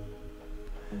 sure.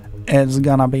 It's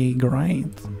gonna be great.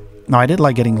 No, I did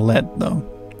like getting lead though.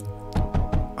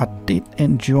 I did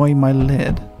enjoy my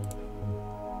lead.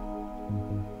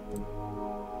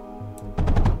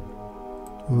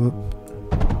 Whoop.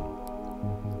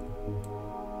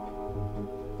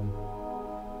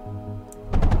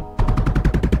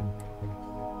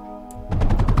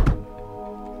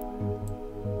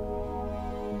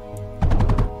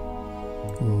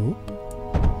 Whoop.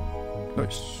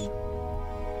 Nice.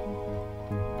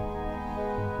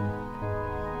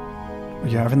 Are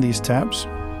you having these tabs?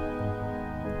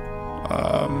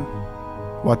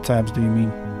 What tabs do you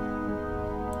mean?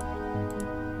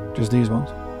 Just these ones?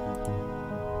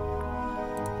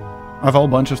 I have a whole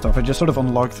bunch of stuff. I just sort of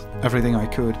unlocked everything I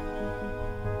could.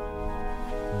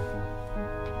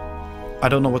 I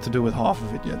don't know what to do with half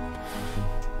of it yet.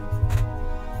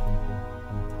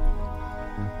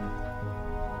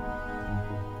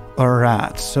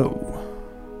 Alright, so...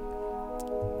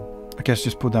 I guess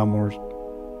just put down more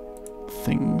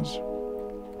things.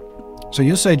 So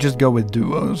you say just go with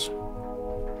duos.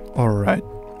 Alright.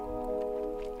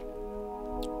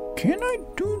 Can I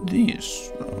do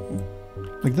this though?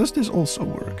 Like, does this also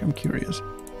work? I'm curious.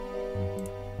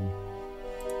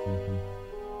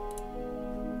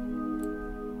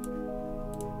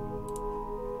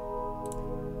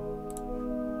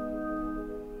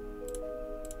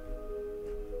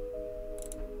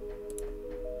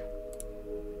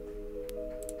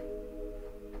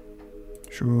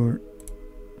 Sure.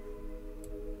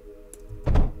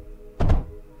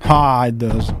 Ha, it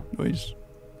does. Nice.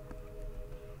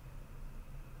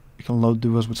 You can load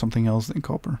duos with something else than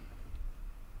copper.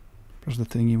 Press the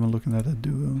thing even looking at a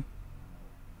duo.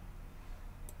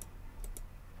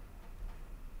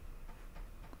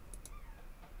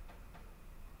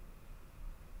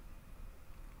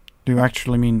 Do you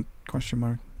actually mean question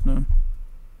mark? No.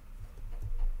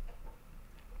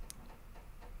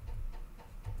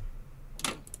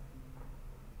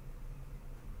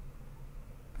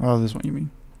 Oh, this is what you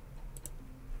mean.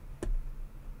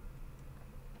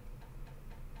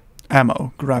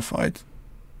 Ammo, graphite.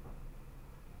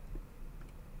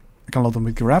 I can load them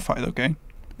with graphite, okay.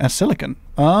 And silicon.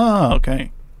 Ah,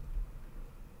 okay.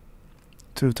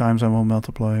 2 times ammo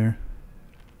multiplier.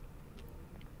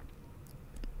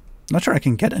 Not sure I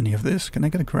can get any of this. Can I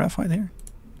get a graphite here?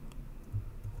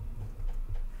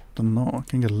 Don't know. I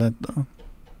can get lead though.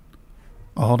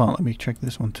 Oh, hold on. Let me check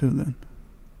this one too then.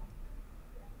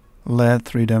 Lead,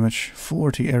 3 damage,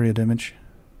 40 area damage.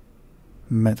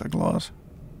 Metaglass.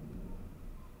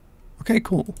 Okay,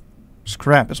 cool.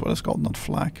 Scrap is what it's called, not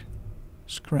flak.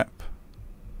 Scrap.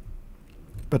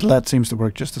 But lead seems to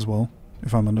work just as well,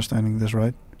 if I'm understanding this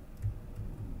right.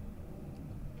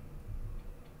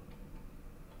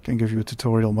 Can give you a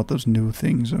tutorial on what those new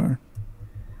things are.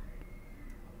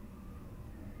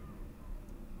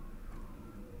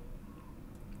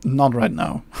 Not right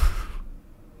now.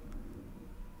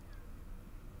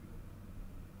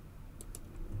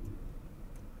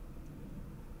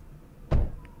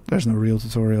 There's no real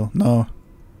tutorial. No.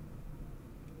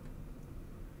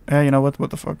 You know what?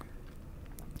 What the fuck?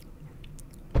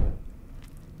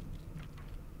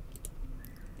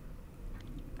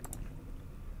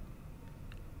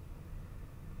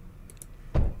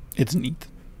 It's neat.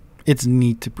 It's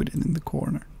neat to put it in the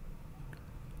corner.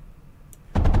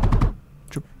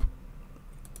 Chup.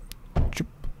 Chup.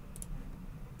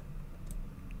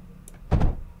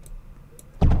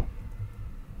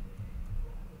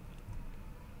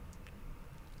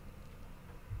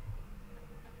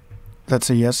 That's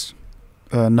a yes.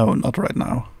 No, not right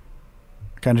now.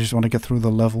 I kind of just want to get through the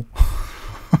level.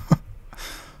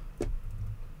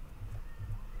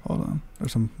 Hold on,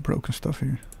 there's some broken stuff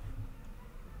here.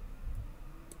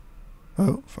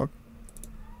 Oh, fuck.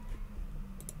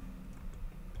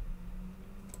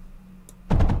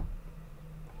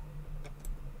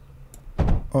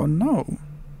 Oh no.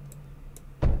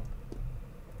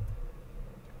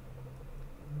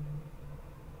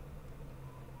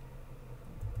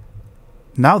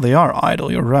 Now they are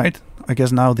idle, you're right. I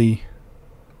guess now the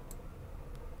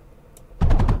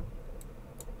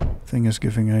thing is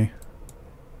giving a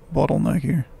bottleneck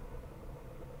here.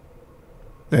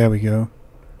 There we go.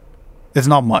 It's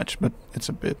not much, but it's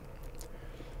a bit.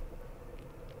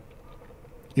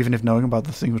 Even if knowing about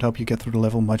the thing would help you get through the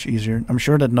level much easier. I'm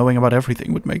sure that knowing about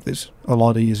everything would make this a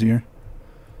lot easier.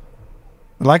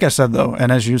 Like I said though, and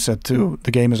as you said too,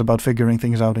 the game is about figuring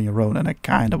things out on your own, and I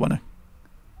kinda wanna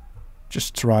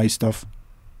just try stuff.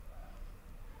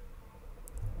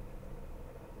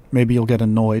 Maybe you'll get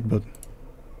annoyed, but...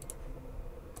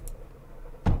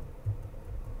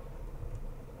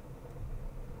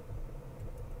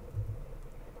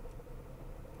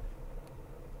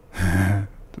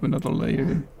 Do another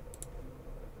layer.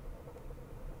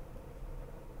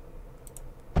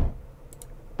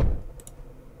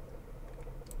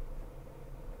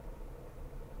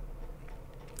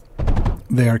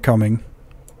 They are coming.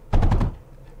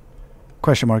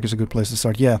 Question mark is a good place to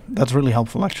start. Yeah, that's really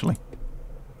helpful actually.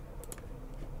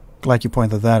 Glad you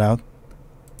pointed that out.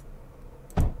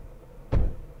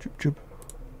 Choop choop.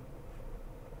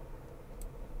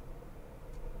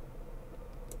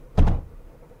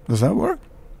 Does that work?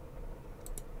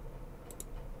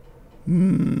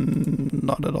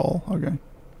 Not at all. Okay.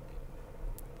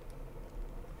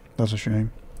 That's a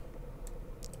shame.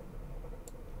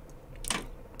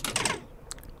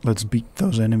 Let's beat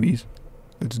those enemies.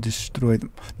 Let's destroy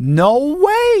them. No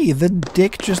way! The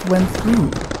dick just went through.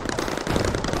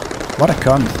 What a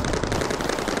cunt.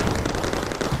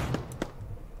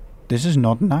 This is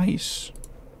not nice.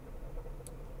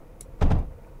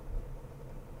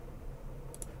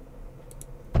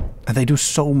 And they do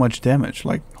so much damage,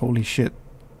 like, holy shit.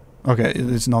 Okay,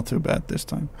 it's not too bad this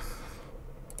time.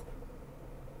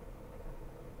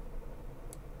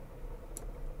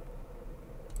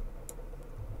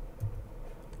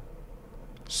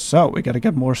 So, we gotta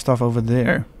get more stuff over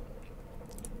there.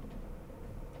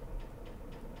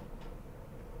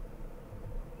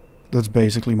 That's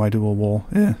basically my dual wall,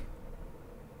 yeah.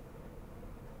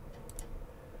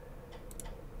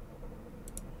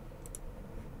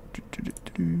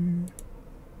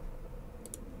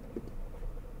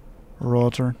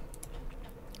 Rotor.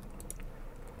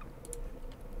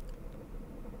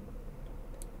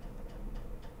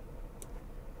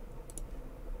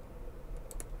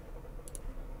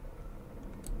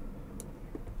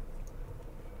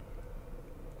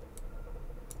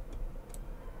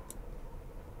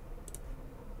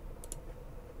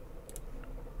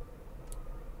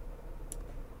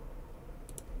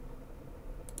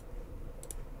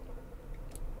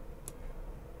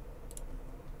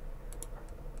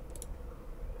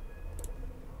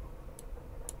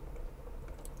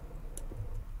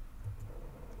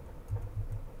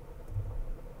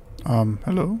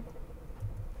 Hello?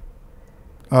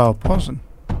 Oh, pausing.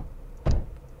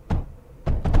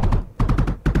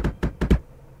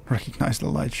 Recognize the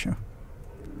light show.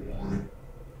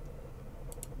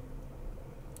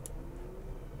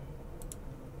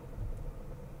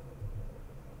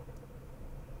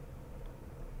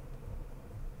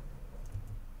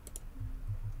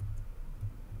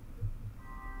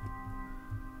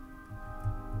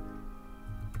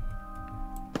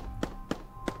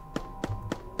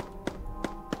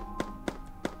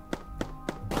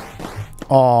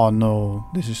 Oh no,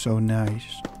 this is so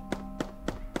nice.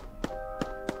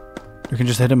 You can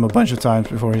just hit him a bunch of times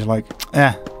before he's like,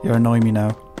 you're annoying me now.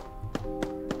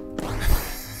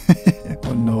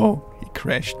 Oh no, he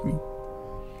crashed me.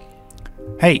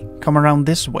 Hey, come around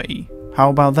this way. How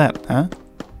about that, huh?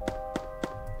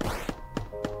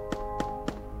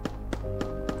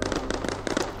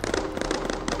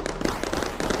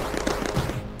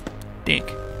 Dick.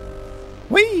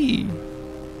 Whee!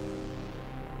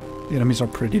 The enemies are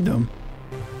pretty dumb.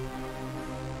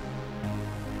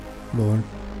 Lord.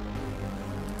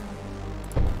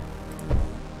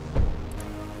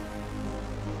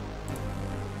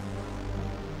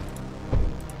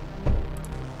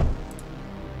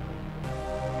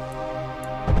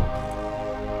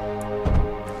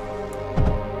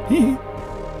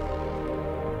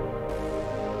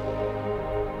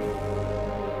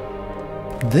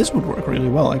 This would work really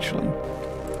well, actually.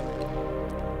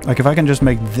 Like, if I can just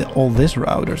make all this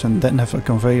routers and then have a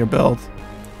conveyor belt,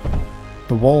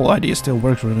 the wall idea still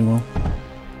works really well.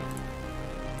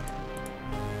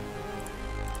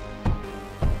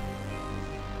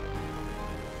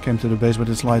 Came to the base with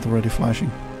its light already flashing.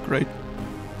 Great.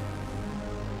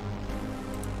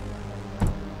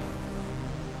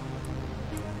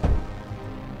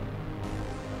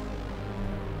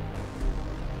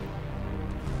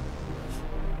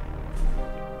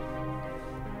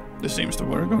 This seems to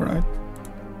work, alright.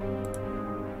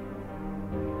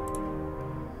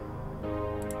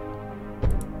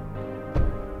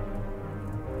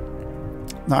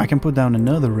 Now I can put down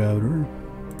another router.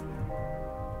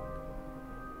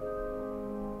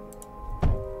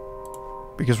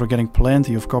 Because we're getting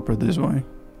plenty of copper this way.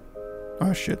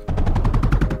 Oh shit.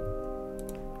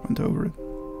 Went over it.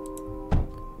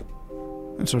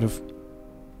 And sort of...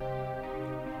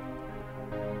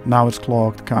 Now it's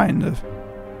clogged, kind of.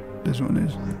 This one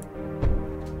is.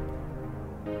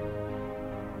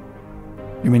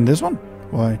 You mean this one?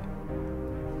 Why?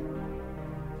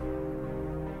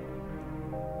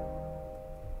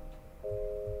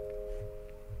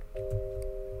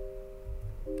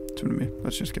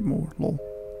 Let's just get more. Lol.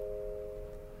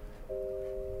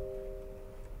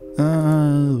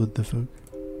 What the fuck?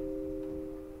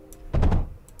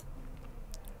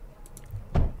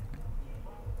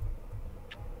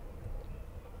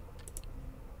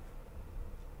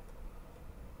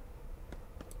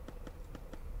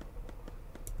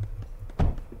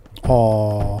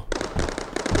 Oh,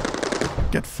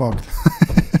 get fucked.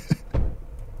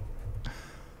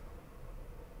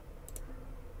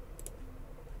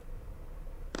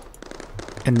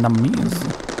 Enemies.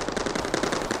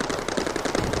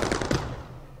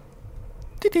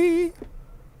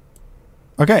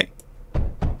 Okay,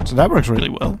 so that works really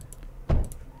well.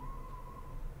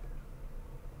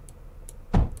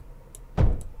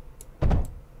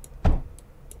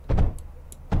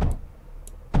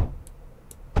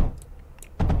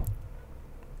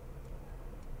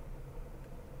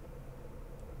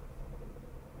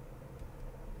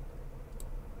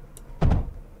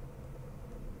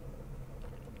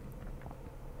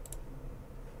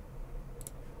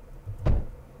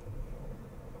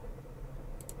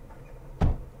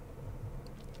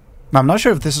 Now, I'm not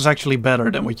sure if this is actually better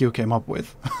than what you came up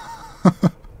with.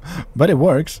 But it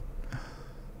works.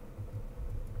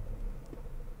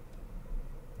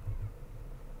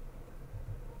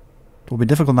 It will be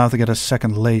difficult now to get a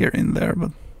second layer in there,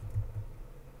 but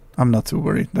I'm not too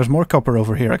worried. There's more copper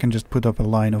over here. I can just put up a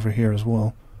line over here as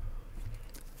well.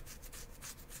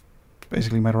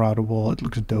 Basically my router wall. It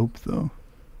looks dope though.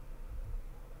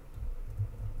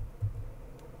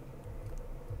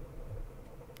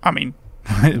 I mean,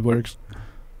 it works.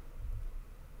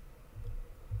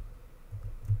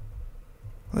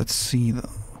 Let's see though.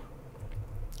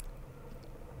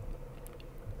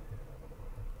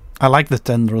 I like the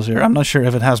tendrils here. I'm not sure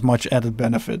if it has much added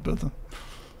benefit, but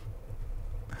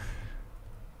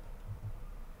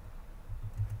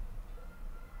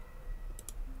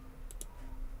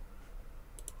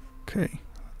okay,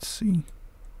 let's see.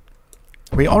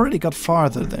 We already got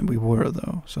farther than we were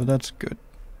though, so that's good.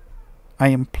 I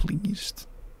am pleased.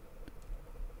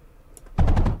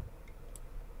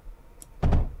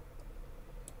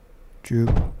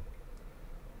 Jupe.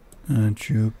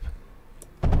 Jupe.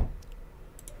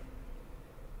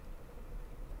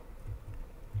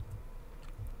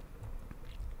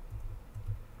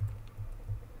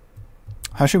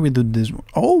 How should we do this one?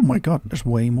 Oh my god, there's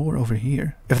way more over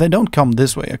here. If they don't come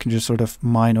this way, I can just sort of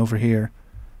mine over here.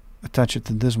 Attach it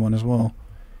to this one as well.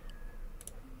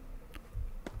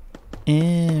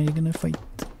 And you're gonna fight.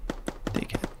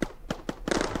 Take it.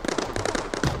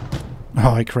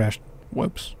 Oh, I crashed.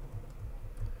 Whoops.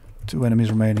 2 enemies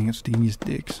remaining. It's these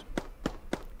dicks.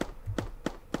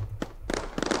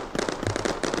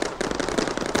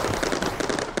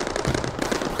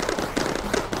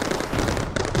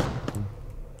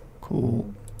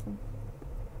 Cool.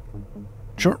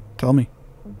 Sure, tell me.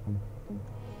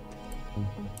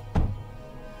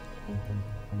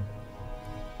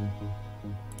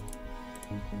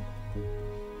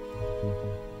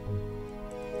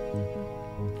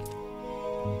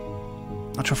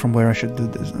 Not sure from where I should do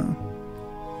this though.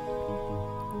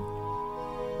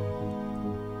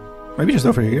 Maybe just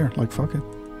over here, like fuck it.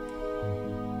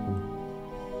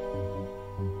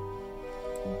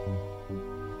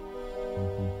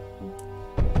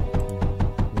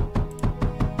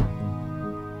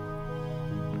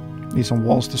 Need some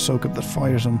walls to soak up that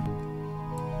fire some.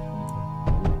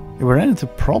 Yeah, we're into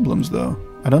problems though.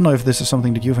 I don't know if this is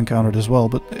something that you've encountered as well,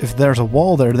 but if there's a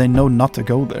wall there, they know not to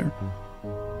go there.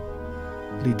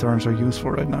 Lead turns are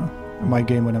useful right now. In my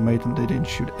game when I made them, they didn't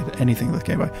shoot at anything that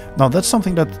came by. Now that's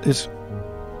something that is...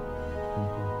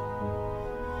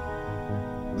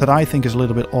 that I think is a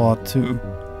little bit odd too.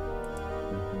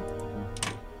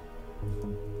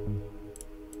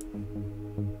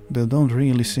 They don't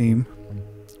really seem...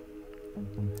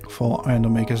 fall and to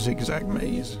make a zigzag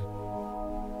maze.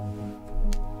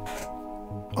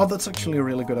 Oh, that's actually a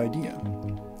really good idea.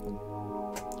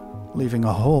 Leaving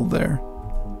a hole there.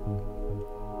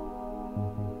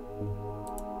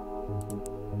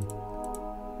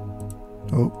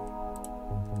 Oh.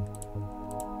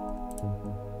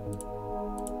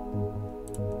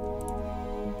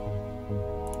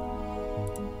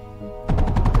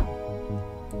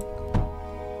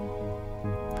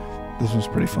 This was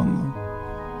pretty fun though.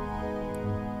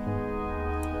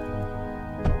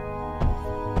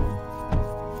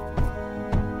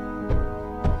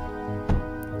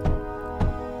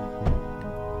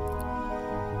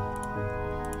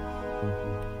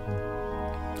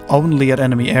 Only at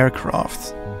enemy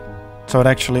aircraft. So it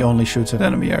actually only shoots at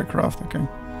enemy aircraft, okay.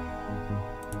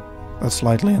 That's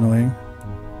slightly annoying.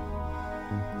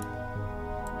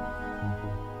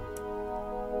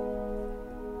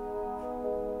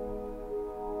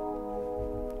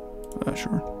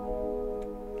 Sure.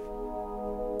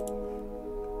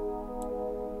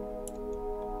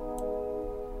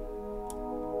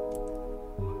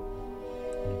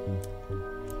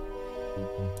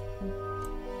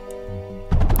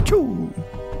 Choo!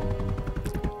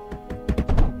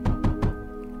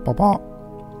 Papa.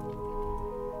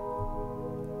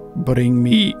 Bring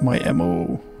me my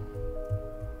ammo.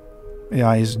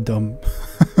 AI is dumb.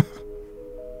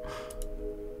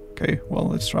 Okay, well,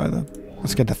 let's try that.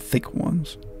 Let's get the thick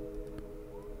ones.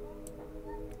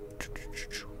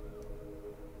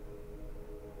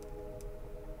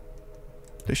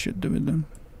 This should do it then.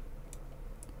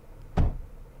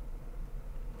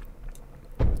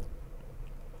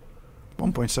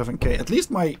 $1.7k. At least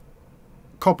my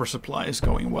copper supply is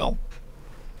going well.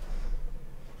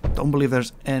 Don't believe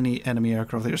there's any enemy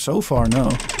aircraft here. So far,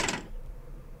 no.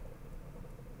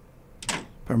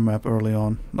 Per map early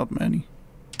on, not many.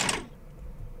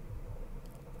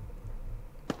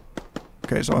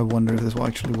 Okay, so I wonder if this will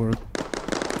actually work.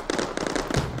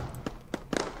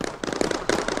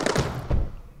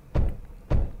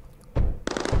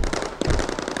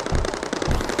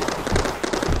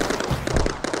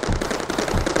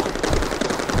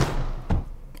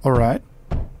 Alright.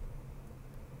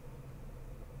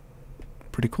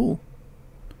 Pretty cool.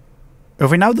 If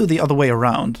we now do the other way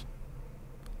around.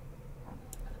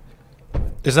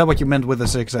 Is that what you meant with the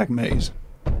zigzag maze?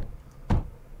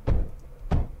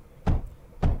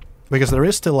 Because there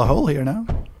is still a hole here now.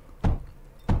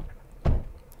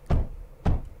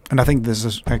 And I think this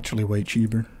is actually way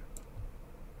cheaper.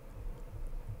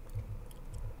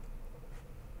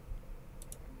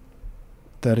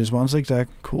 That is one zigzag.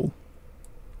 Cool.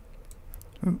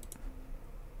 Oh.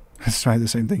 Let's try the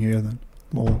same thing here then.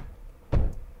 Lol.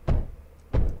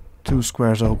 2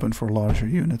 squares open for larger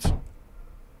units.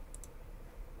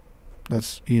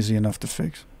 That's easy enough to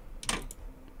fix.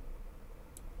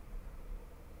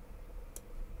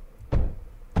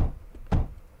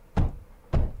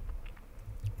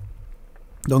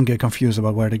 Don't get confused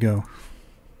about where to go.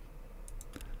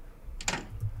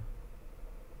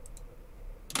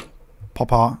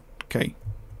 Papa. Okay.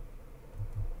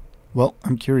 Well,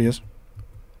 I'm curious.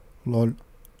 Lol.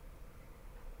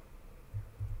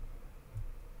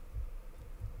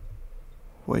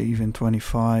 Wave in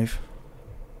 25.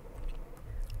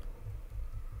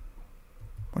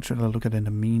 What should I look at in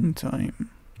the meantime?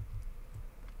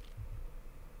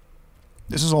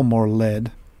 This is all more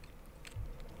lead.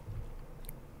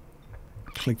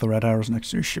 Click the red arrows next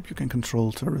to your ship, you can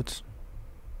control turrets.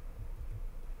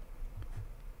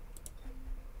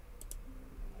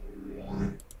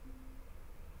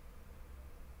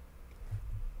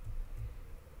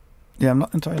 Yeah, I'm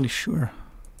not entirely sure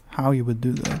how you would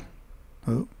do that.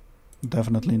 Oh,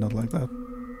 definitely not like that.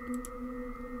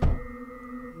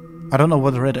 I don't know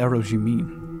what red arrows you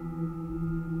mean.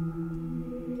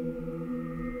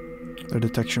 Their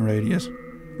detection radius.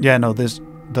 Yeah, no, this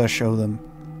does show them.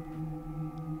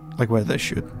 Like where they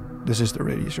should. This is the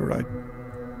radius, you're right.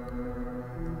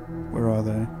 Where are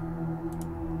they?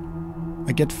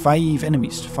 I get 5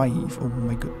 enemies. 5. Oh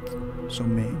my god. So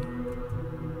many.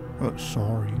 Oh,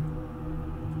 sorry.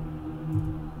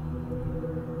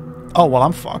 Oh, well,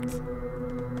 I'm fucked.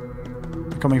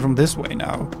 They're coming from this way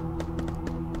now.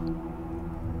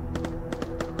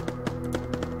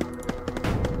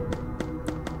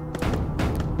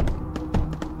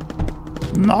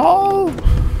 No!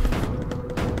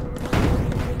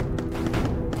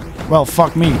 Well,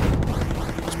 fuck me.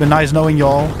 It's been nice knowing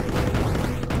y'all.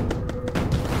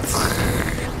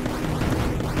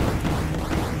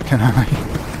 Can I?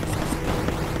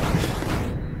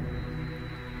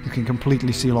 You can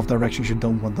completely seal off directions you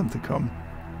don't want them to come.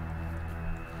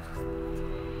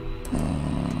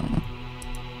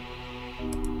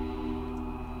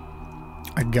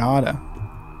 I gotta.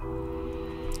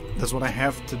 That's what I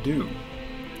have to do.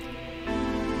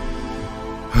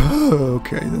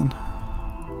 Okay then.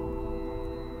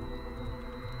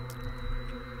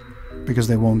 Because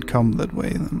they won't come that way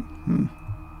then.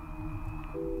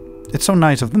 It's so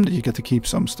nice of them that you get to keep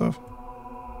some stuff.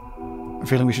 I'm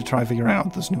feeling we should try figuring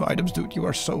out this new items, dude. You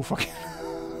are so fucking...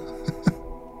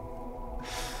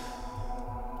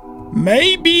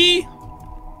 Maybe!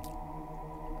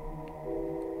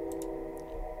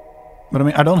 But I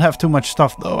mean, I don't have too much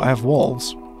stuff though. I have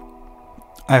walls.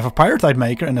 I have a pyrite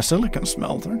maker and a silicon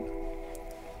smelter.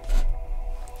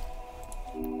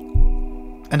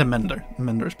 And a mender. A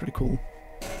mender is pretty cool.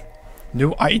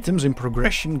 New items in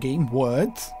progression game.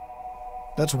 What?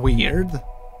 That's weird.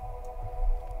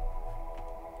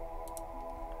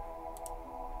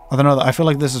 I don't know. I feel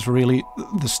like this is really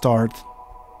the start.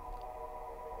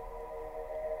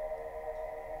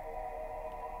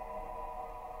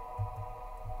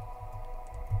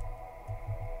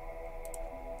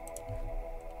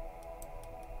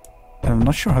 And I'm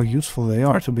not sure how useful they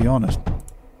are, to be honest.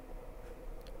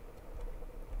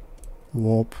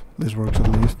 Warp. This works at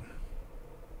least.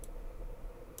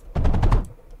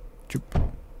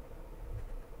 Choop.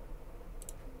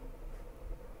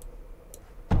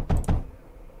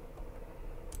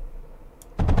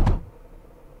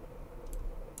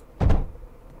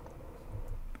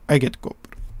 I get copper.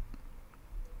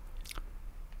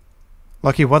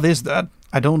 Lucky, what is that?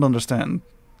 I don't understand.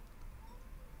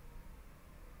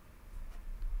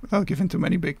 Without giving too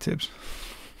many big tips.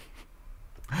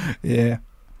 Yeah.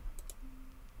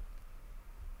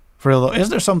 For real though, is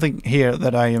there something here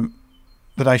that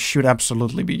I should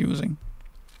absolutely be using?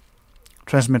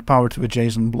 Transmit power to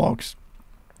adjacent blocks.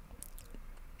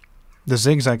 The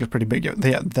zigzag is pretty big.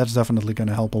 Yeah, that's definitely going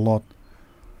to help a lot.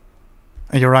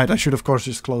 And you're right, I should of course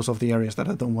just close off the areas that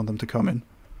I don't want them to come in.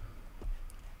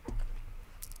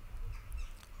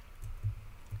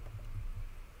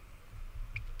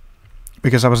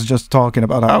 Because I was just talking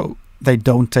about how they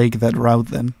don't take that route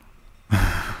then.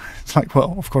 It's like,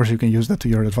 well, of course you can use that to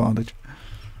your advantage.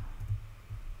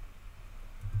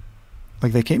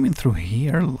 Like they came in through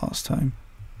here last time.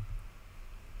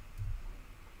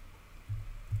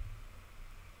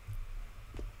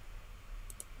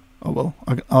 Oh well,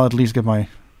 I'll at least get my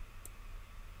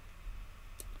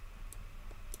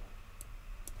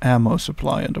ammo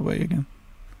supply underway again.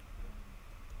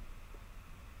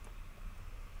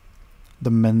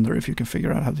 The mender, if you can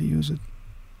figure out how to use it.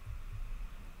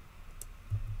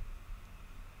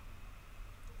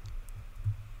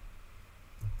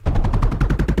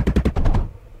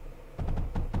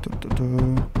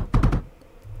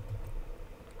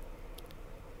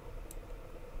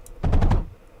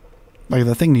 Like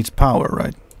the thing needs power,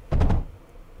 right?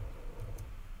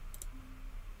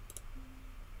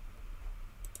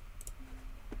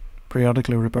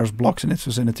 Periodically repairs blocks in its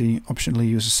vicinity. Optionally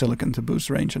uses silicon to boost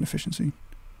range and efficiency.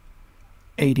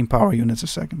 18 power units a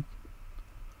second.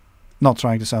 Not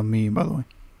trying to sound mean, by the way.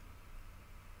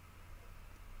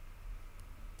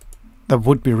 That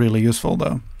would be really useful,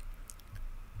 though.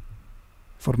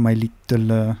 For my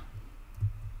little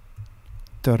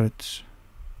turrets.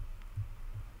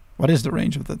 What is the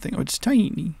range of that thing? Oh, it's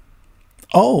tiny.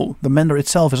 Oh, the mender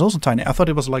itself is also tiny. I thought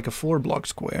it was like a 4-block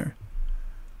square.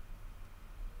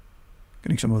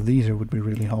 Getting some of these here would be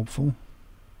really helpful.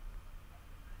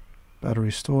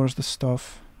 Battery stores the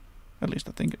stuff. At least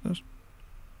I think it does.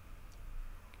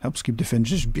 Helps keep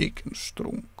defenses big and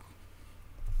strong.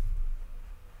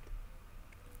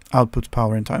 Outputs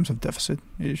power in times of deficit.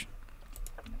 Ish.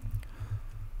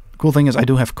 The cool thing is I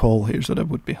do have coal here, so that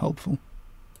would be helpful.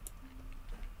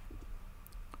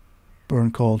 Burn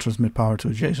coal, transmit power to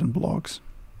adjacent blocks.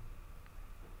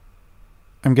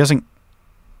 I'm guessing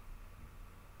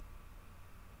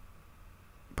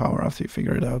power after you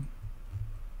figure it out.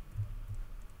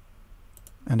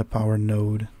 And a power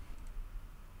node.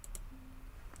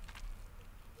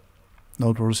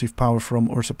 Node will receive power from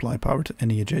or supply power to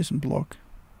any adjacent block.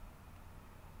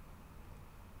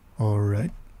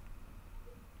 Alright.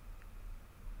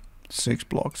 6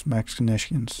 blocks, max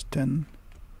connections 10.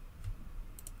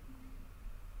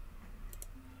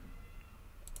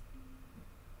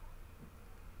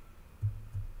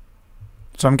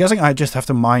 So I'm guessing I just have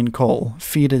to mine coal,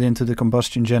 feed it into the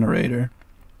combustion generator,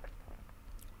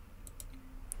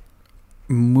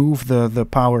 move the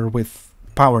power with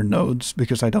power nodes,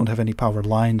 because I don't have any power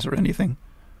lines or anything.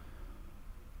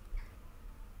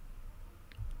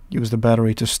 Use the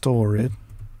battery to store it.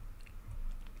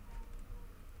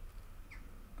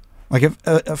 Like if,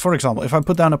 for example, if I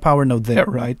put down a power node there,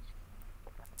 right?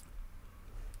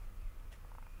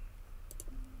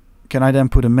 Can I then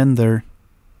put a mender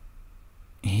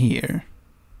here?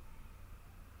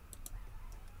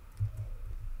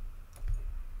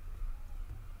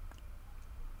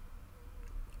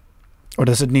 Or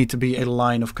does it need to be a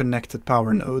line of connected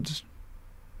power nodes?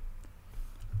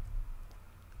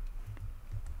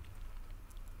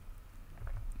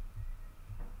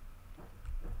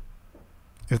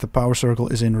 If the power circle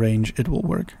is in range, it will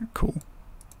work. Cool.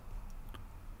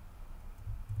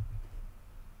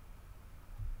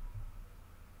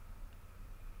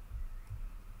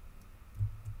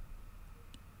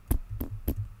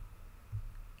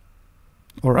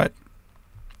 Alright.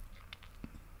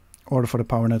 Order for the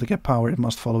power node to get power, it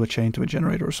must follow a chain to a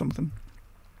generator or something.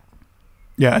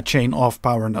 Yeah, a chain of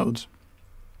power nodes.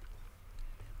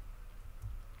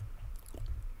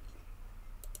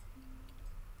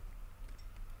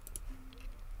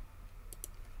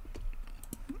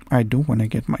 I do want to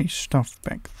get my stuff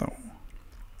back though.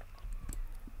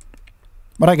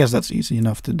 But I guess that's easy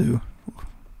enough to do.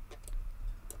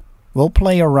 We'll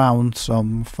play around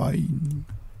some, fine.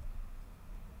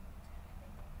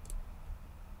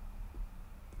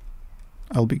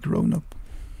 I'll be grown up.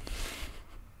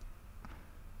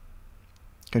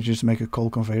 Can you just make a coal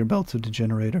conveyor belt to the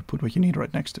generator? Put what you need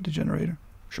right next to the generator.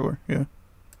 Sure, yeah.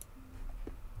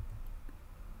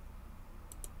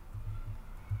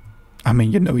 I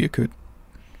mean, you know you could.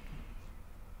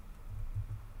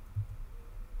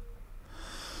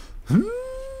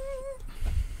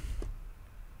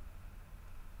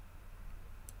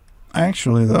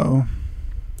 Actually, though,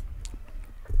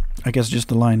 I guess just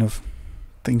the line of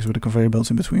things with the conveyor belts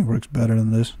in between works better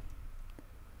than this.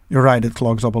 You're right, it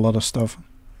clogs up a lot of stuff.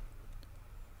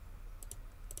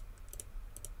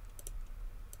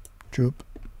 Choop.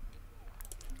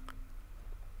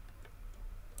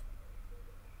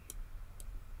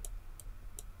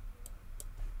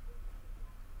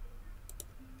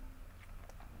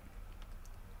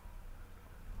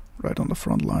 Right on the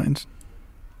front lines.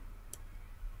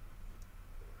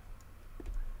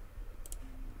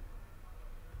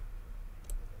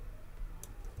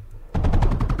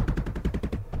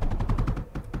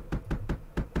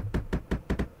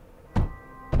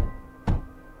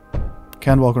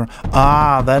 Can't walk around.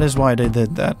 Ah, that is why they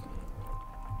did that.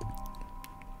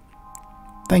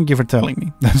 Thank you for telling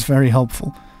me. That's very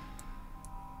helpful.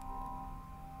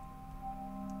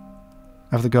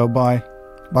 I have to go. Bye.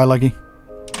 Bye, Lucky.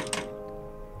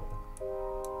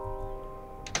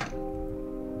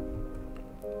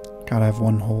 Gotta have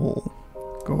one hole.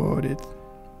 Got it.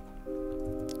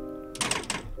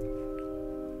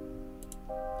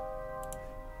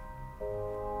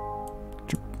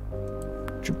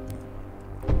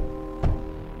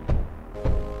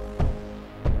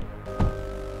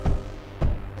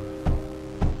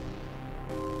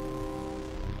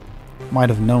 Might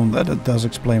have known that. It does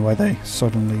explain why they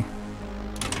suddenly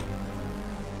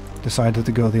decided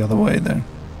to go the other way there.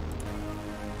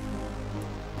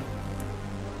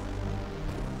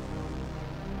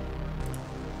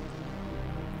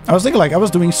 I was thinking, like, I was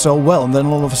doing so well, and then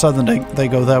all of a sudden they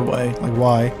go that way. Like,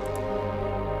 why?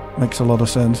 Makes a lot of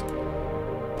sense.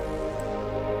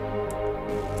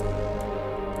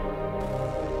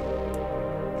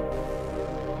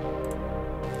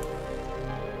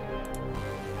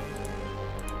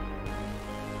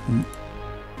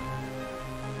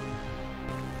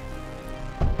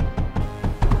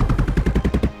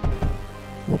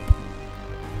 Whoop.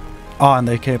 Ah, and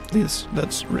they kept this.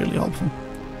 That's really helpful.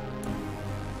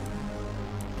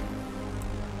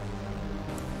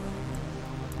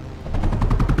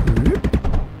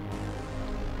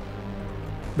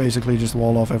 Basically just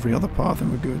wall off every other path and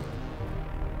we're good.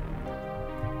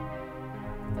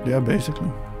 Yeah, basically.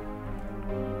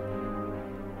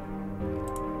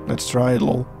 Let's try it,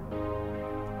 lol.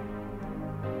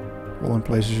 All in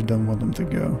places you don't want them to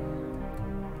go.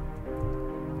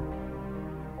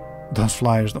 Those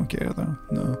flyers don't care though,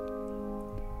 no.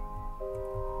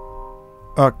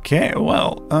 Okay,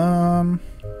 well,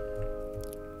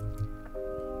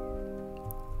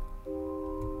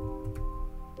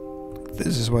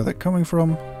 this is where they're coming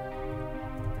from.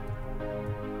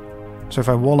 So if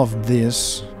I wall off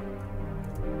this,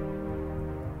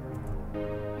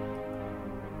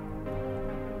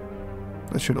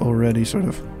 that should already sort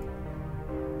of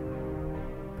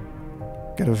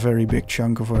get a very big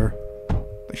chunk of where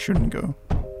they shouldn't go.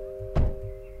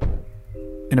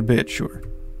 In a bit, sure.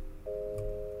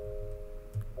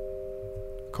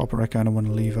 Copper I kind of want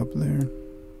to leave up there.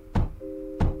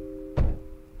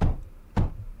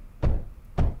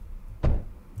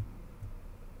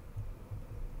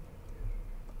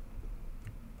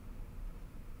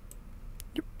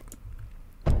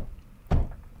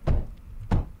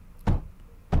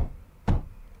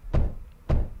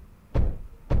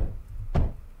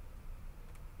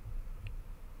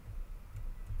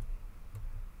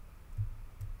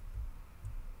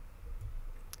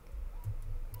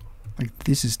 Like,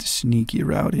 this is the sneaky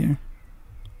route here.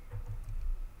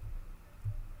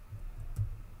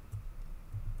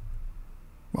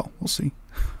 Well, we'll see.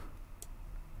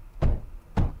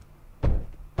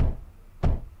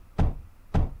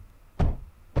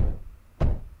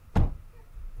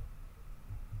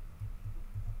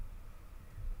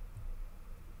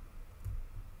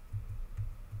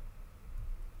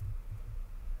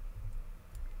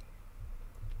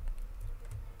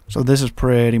 So this is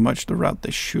pretty much the route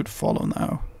they should follow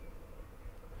now.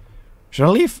 Should I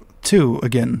leave 2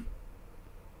 again?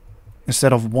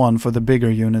 Instead of 1 for the bigger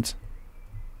unit?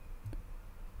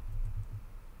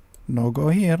 No go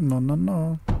here, no, no,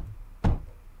 no.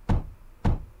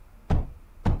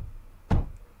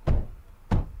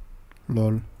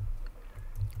 Lol.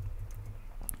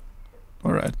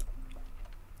 Alright.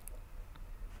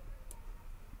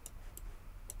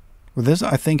 With this,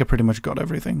 I think I pretty much got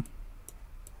everything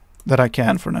that I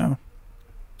can for now.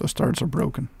 Those turrets are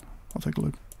broken. I'll take a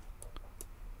look.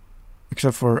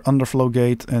 Except for underflow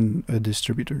gate and a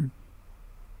distributor.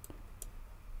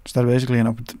 Is that basically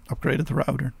an upgraded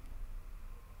router?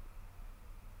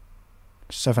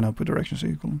 7 output direction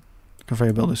cycle.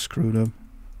 Conveyor belt is screwed up.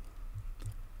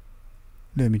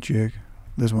 Let me check.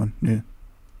 This one, yeah.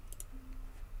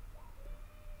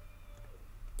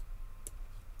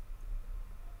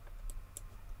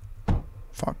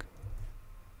 Fuck.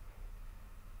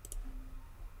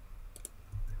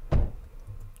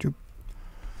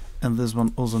 And this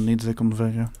one also needs a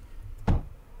conveyor.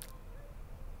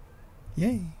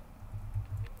 Yay!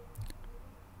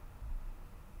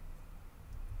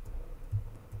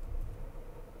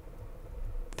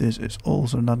 This is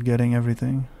also not getting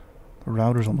everything. The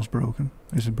router's almost broken.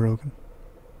 Is it broken?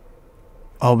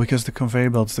 Oh, because the conveyor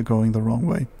belts are going the wrong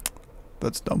way.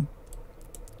 That's dumb.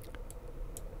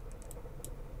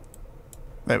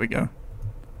 There we go.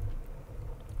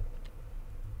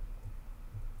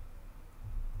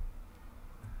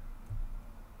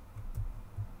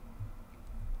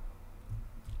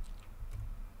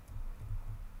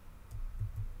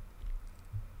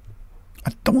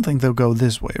 I don't think they'll go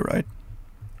this way, right?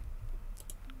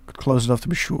 Could close it off to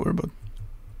be sure, but...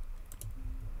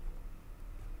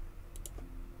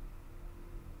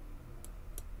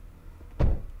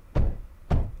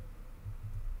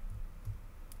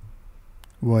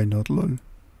 Why not, lol?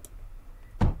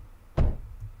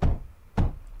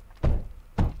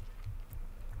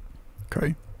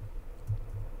 Okay.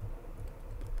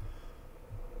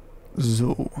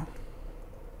 So...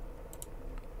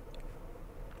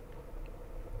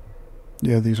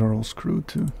 Yeah, these are all screwed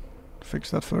too. Fix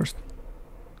that first.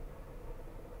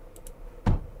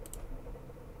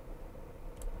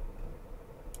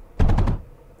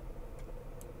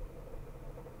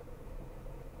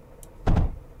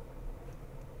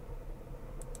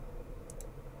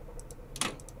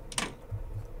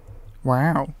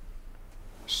 Wow.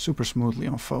 Super smoothly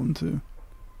on phone too.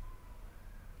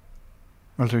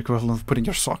 Well, the equivalent of putting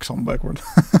your socks on backward.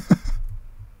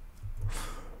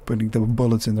 Putting the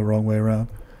bullets in the wrong way around.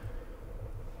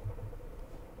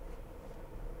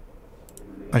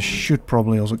 I should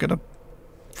probably also get a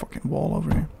fucking wall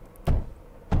over here.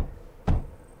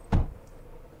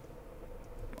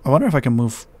 I wonder if I can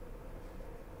move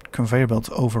conveyor belts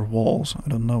over walls. I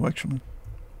don't know actually.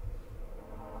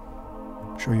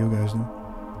 I'm sure you guys do.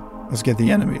 Let's get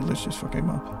the enemy. Let's just fuck him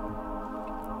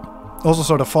up. Also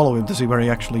sort of follow him to see where he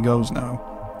actually goes now.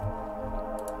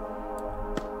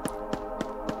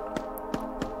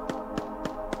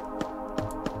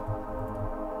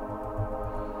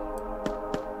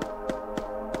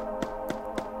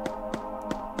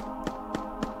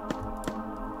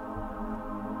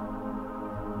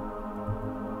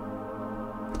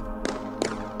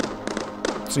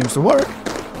 Seems to work.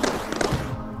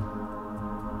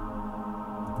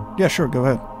 Yeah, sure, go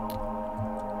ahead.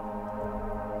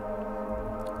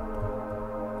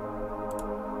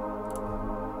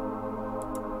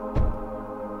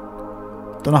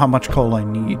 Don't know how much coal I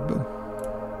need, but...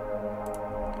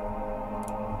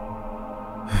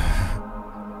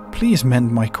 Please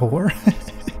mend my core.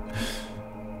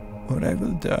 Or I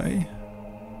will die.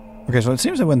 Okay, so it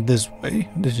seems I went this way.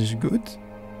 This is good.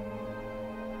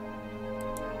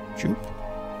 Shoot.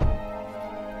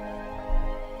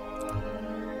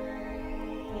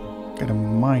 Get a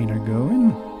miner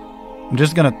going. I'm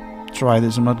just gonna try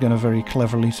this. I'm not gonna very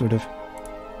cleverly sort of...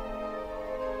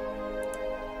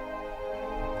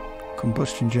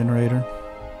 Combustion generator.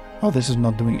 Oh, this is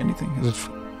not doing anything. Is it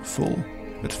full?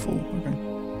 It's full. Okay.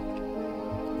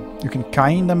 You can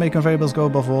kinda make conveyor belts go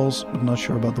above walls, but not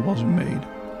sure about the walls you made.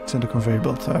 It's in the conveyor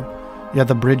belt tab. Yeah,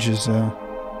 the bridge is...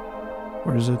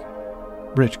 where is it?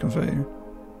 Bridge conveyor.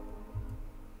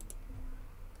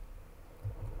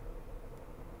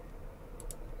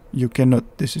 You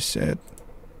cannot. This is sad.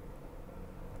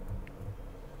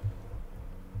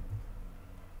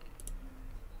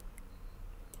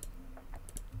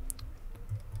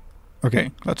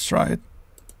 Okay, let's try it.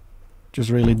 Just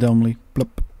really dumbly.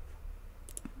 Plop.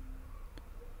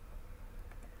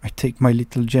 I take my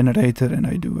little generator and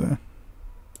I do a...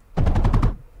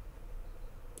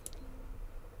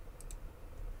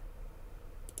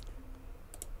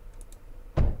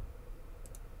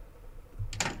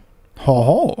 Ho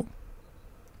ho!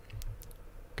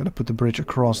 Gotta put the bridge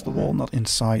across the wall, not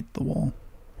inside the wall.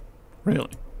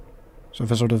 Really? So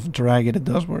if I sort of drag it, it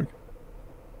does work.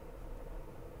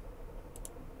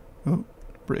 Oh,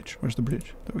 bridge. Where's the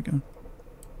bridge? There we go.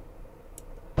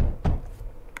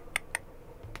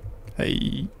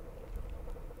 Hey.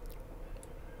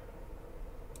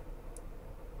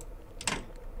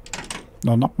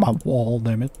 No, not my wall,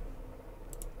 damn it.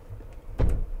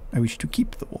 I wish to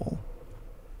keep the wall.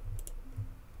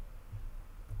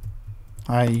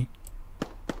 Hi.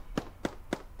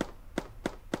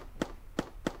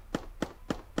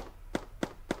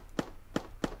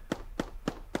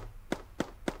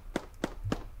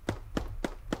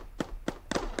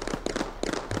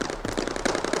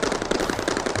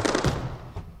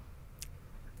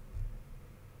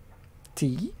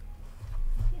 Tea?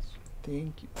 Yes.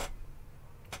 Thank you.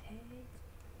 Hey.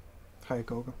 Ga je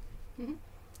koken?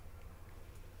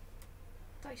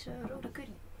 Thaise rode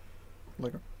curry.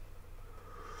 Lekker.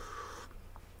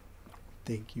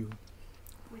 Thank you.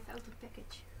 Without a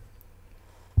package.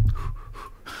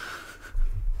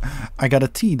 I got a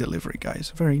tea delivery,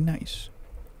 guys. Very nice.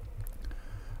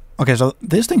 Okay, so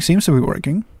this thing seems to be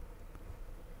working.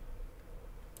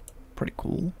 Pretty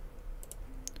cool.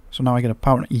 So now I get a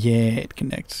power... Yeah, it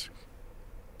connects.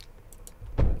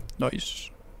 Nice.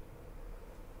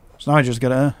 So now I just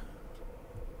gotta...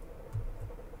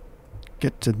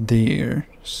 get to there.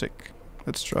 Sick.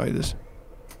 Let's try this.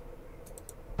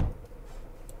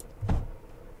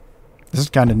 This is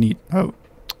kind of neat. Oh,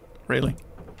 really?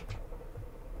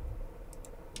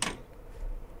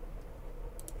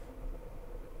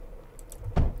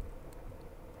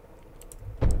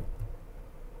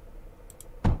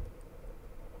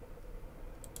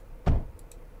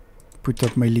 Put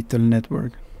up my little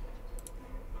network.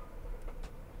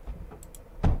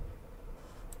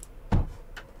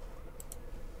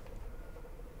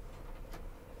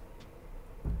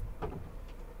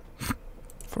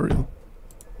 For real.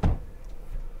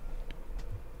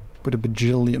 Put a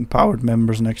bajillion powered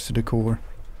members next to the core.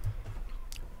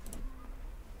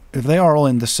 If they are all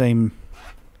in the same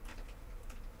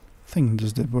thing,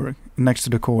 does that work? Next to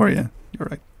the core, yeah. You're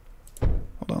right.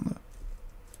 Hold on there.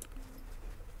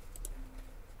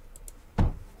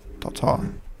 Ta-ta.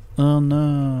 Oh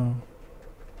no.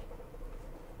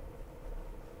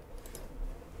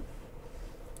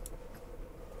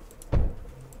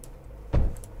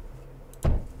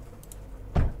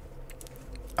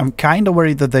 I'm kind of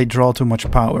worried that they draw too much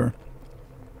power.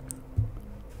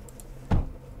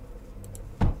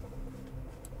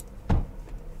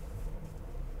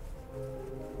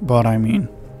 But I mean...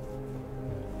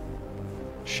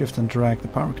 Shift and drag the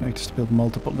power connectors to build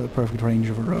multiple in the perfect range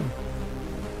of a row.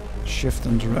 Shift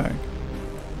and drag.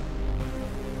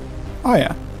 Oh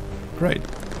yeah. Great.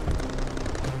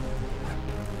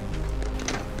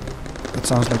 That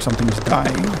sounds like something is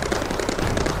dying.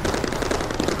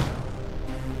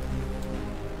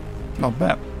 Not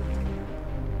bad.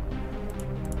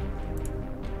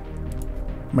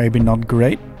 Maybe not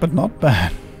great, but not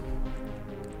bad.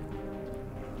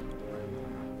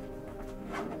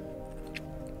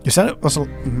 You said it was a...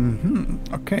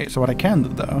 Okay, so what I can do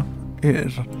though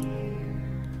is...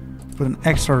 Put an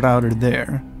extra router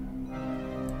there.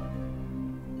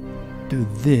 Do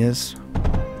this.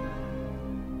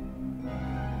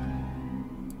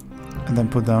 And then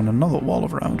put down another wall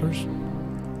of routers.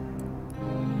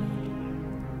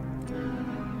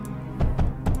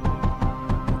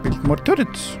 Build more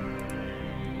turrets.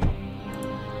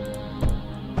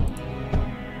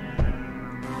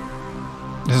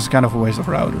 This is kind of a waste of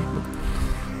routers.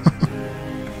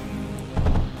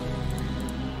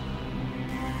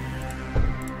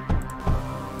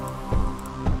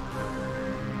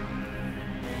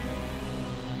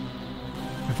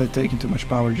 If they're taking too much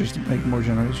power just to make more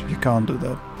generators, you can't do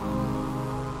that.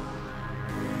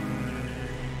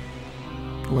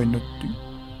 Wait, no.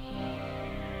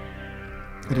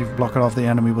 If you block it off, the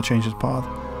enemy will change its path.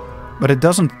 But it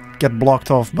doesn't get blocked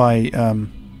off by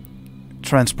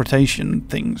transportation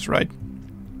things, right?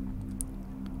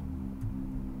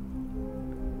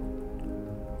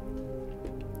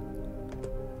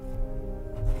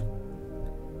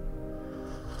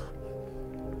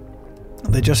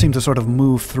 They just seem to sort of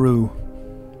move through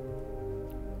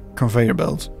conveyor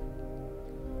belts.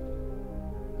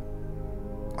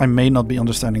 I may not be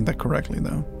understanding that correctly,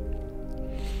 though.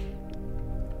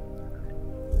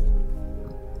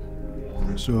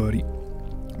 Sorry.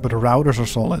 But the routers are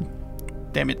solid.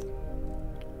 Damn it.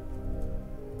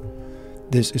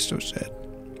 This is so sad.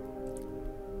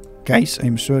 Guys,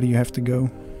 I'm sorry you have to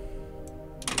go.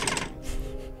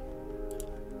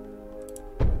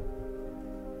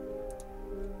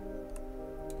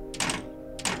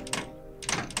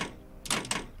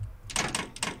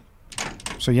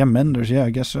 So yeah, menders, yeah, I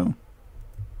guess so.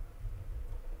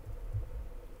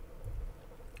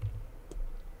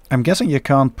 I'm guessing you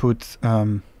can't put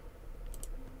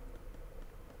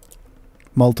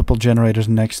multiple generators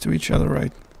next to each other,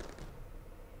 right?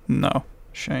 No,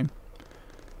 shame.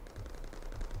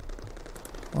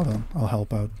 Hold on, I'll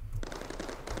help out.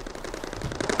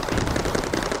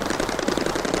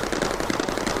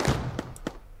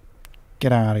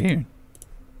 Get out of here.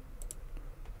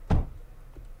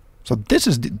 So this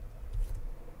is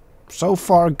so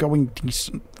far going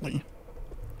decently.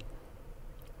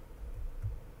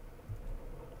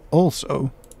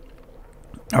 Also,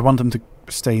 I want them to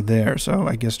stay there, so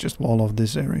I guess just wall off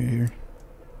this area here.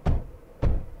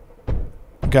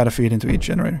 Gotta feed into each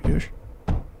generator. Yes.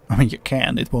 I mean, you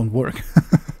can, it won't work.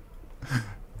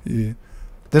 Yeah.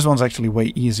 This one's actually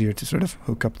way easier to sort of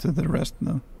hook up to the rest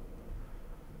now.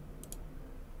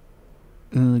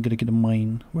 Gotta get a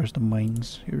mine. Where's the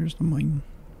mines? Here's the mine.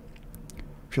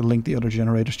 If you link the other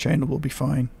generators chain, it will be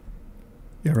fine.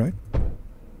 Yeah, right?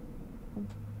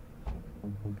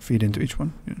 Feed into each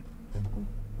one. Yeah.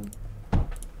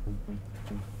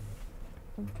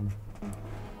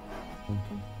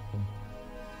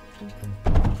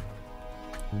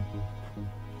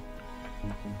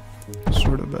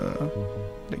 Sort of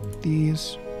like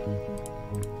these.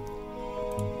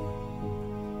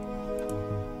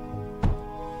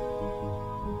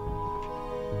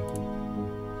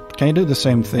 Can you do the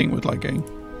same thing with like a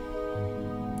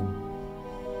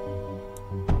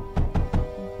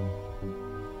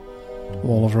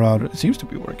wall of router? It seems to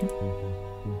be working.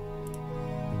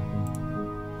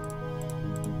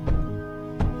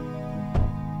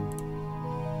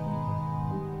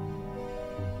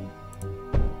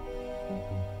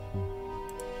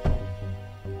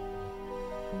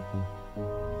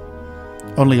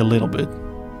 Only a little bit.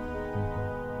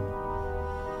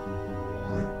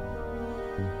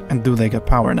 And do they get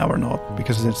power now or not?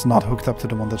 Because it's not hooked up to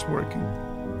the one that's working.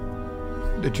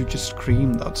 Did you just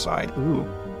scream outside? Ooh.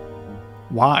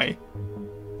 Why?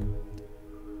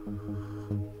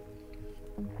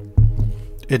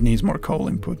 It needs more coal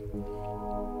input.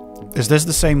 Is this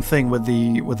the same thing with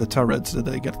the turrets? Did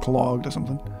they get clogged or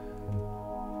something?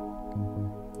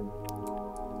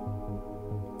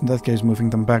 In that case, moving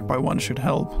them back by one should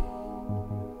help.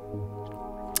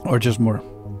 Or just more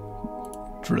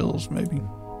drills, maybe.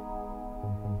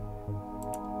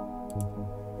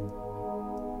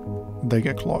 They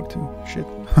get clogged too. Shit.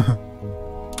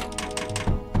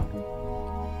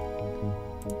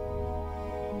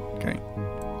 Okay.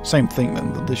 Same thing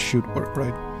then, but this should work,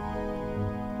 right?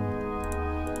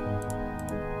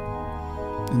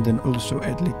 And then also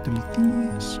add little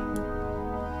things.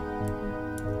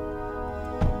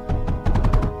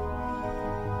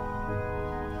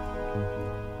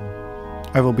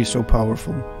 I will be so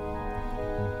powerful.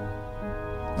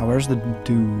 Now where's the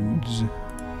dudes?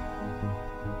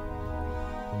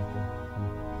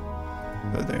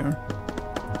 They're there.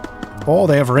 Oh,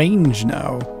 they have range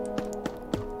now.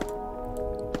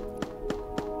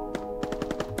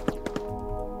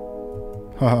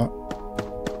 Haha.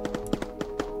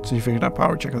 So you figured out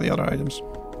power check of the other items.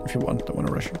 If you want, don't want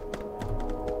to rush you.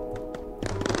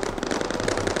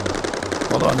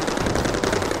 Hold on.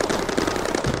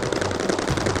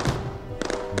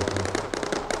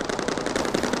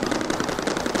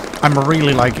 I'm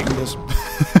really liking this.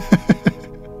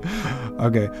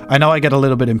 Okay, I know I get a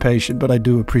little bit impatient, but I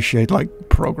do appreciate, like,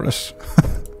 progress.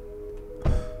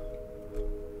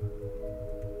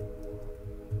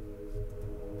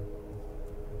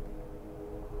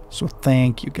 So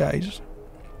thank you guys.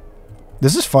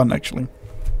 This is fun, actually.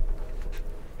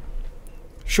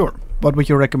 Sure, what would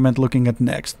you recommend looking at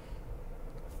next?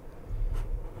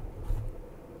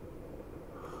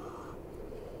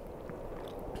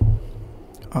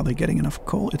 Are they getting enough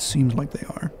coal? It seems like they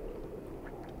are.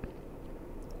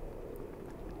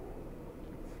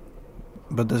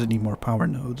 But does it need more power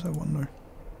nodes, I wonder?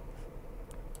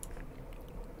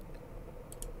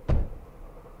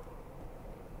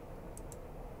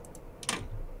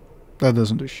 That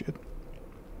doesn't do shit.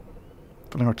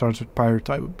 Filling our targets with pyrite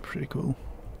would be pretty cool.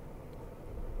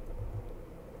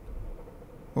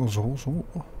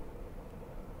 Oh.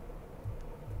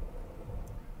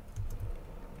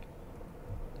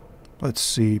 Let's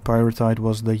see, pyrite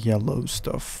was the yellow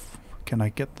stuff. Can I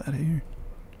get that here?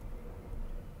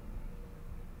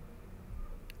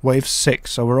 Wave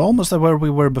 6, so we're almost at where we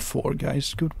were before,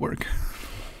 guys. Good work.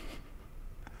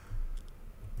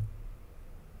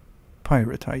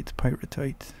 Pyrite.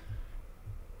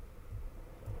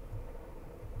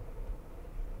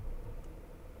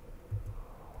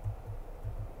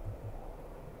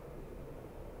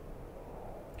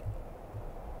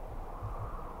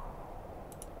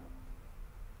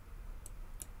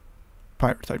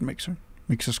 Pyrite mixer.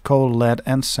 Mixes coal, lead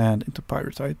and sand into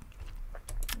pyrite.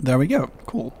 There we go.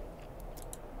 Cool.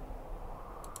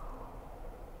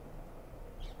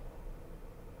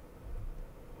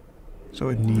 So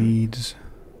it needs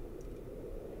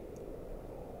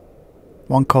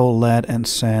 1 coal, lead and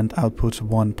sand outputs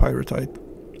 1 pyrite.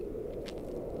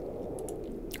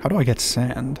 How do I get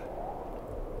sand?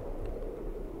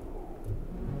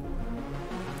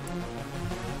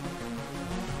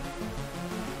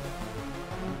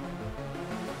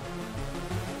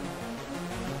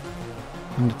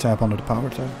 I need to tap onto the power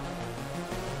tab.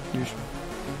 Yes.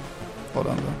 Hold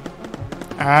on though.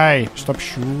 Aye! Stop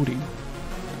shooting.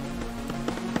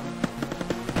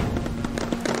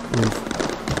 Roof.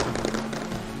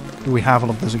 Do we have all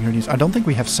of those ingredients? I don't think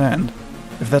we have sand.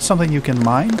 If that's something you can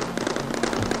mine.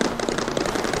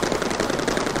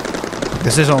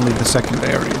 This is only the second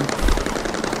area.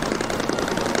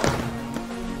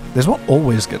 This one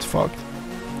always gets fucked.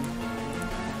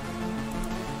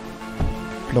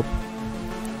 Plop.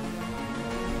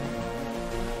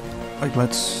 Like,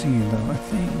 let's see though, I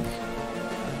think.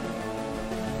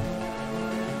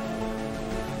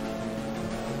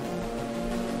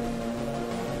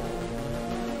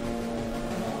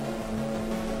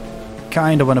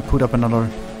 Kinda wanna put up another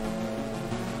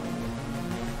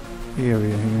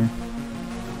area here.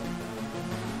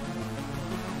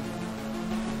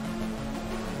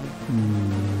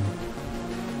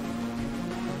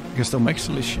 I guess they'll make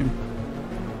silicium.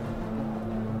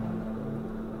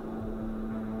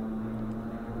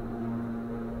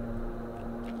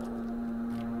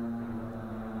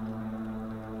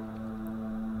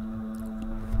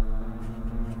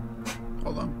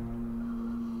 Hold on.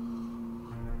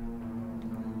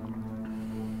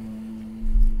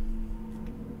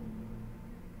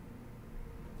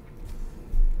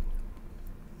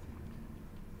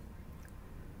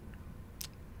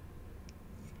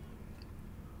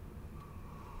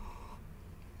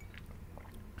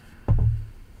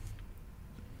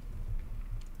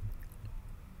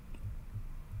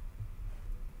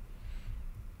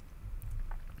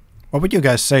 What would you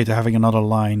guys say to having another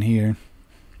line here?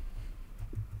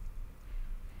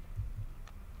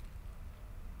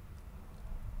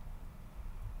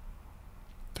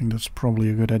 I think that's probably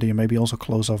a good idea. Maybe also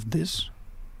close off this.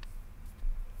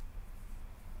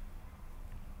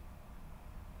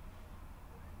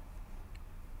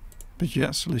 But yeah,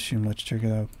 silicium, let's check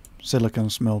it out. Silicon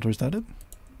smelter, is that it?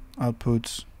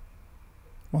 Outputs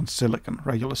 1 silicon,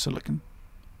 regular silicon.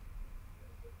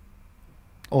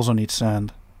 Also need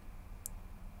sand.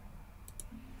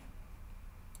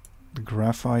 The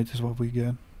graphite is what we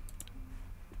get.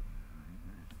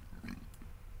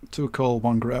 2 coal,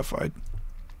 1 graphite.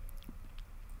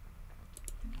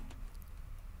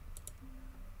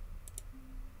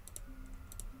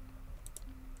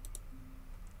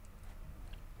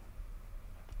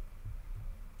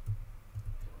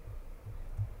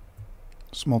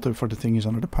 Smelter for the thing is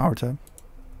under the power tab.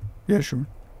 Yeah, sure.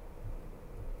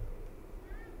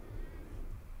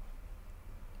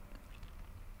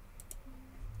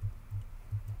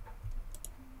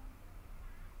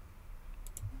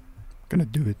 Gonna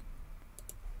do it.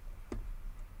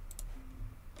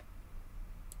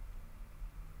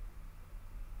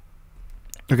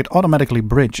 Look, it automatically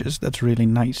bridges. That's really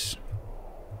nice.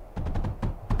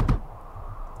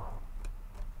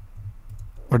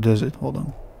 Or does it? Hold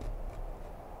on.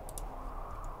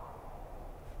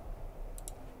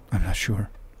 I'm not sure.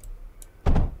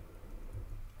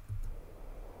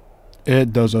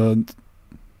 It doesn't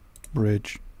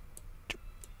bridge.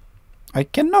 I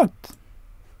cannot.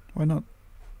 Why not?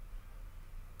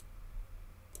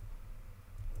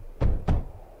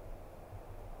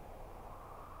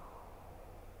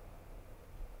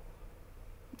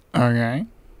 Okay.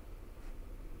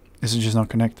 This is just not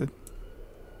connected.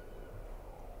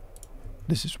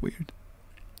 This is weird.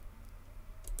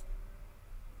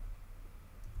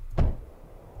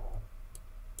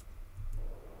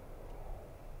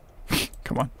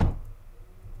 Come on.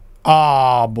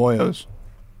 Ah, boyos.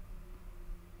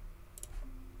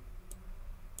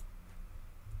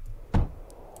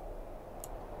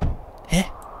 Eh?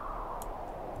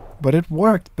 But it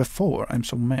worked before. I'm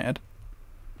so mad.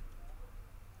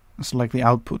 It's like the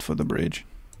output for the bridge.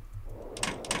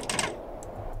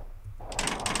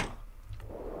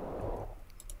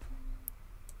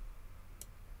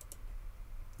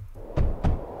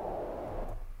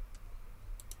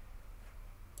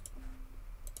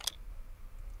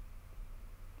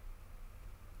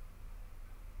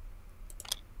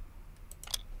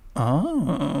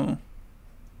 Oh.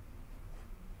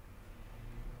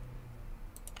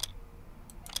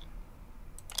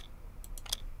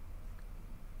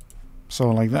 So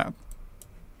like that.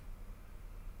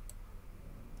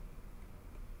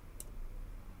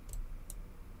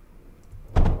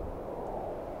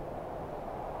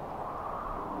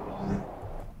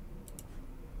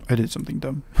 I did something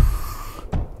dumb.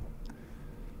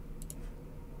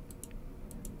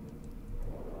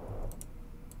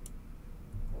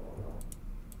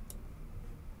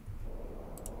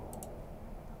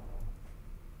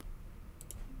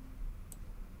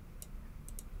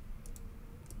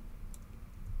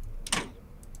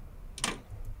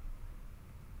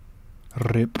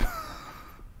 Rip.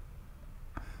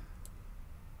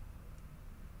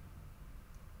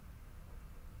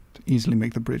 To easily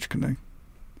make the bridge connect.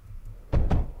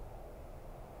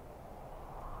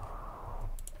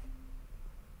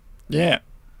 Yeah.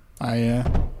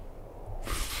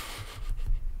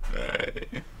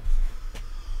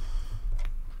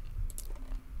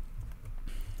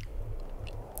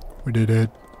 We did it.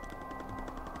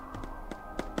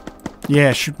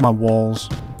 Yeah, shoot my walls.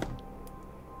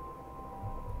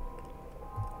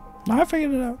 I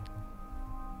figured it out.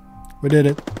 We did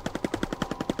it.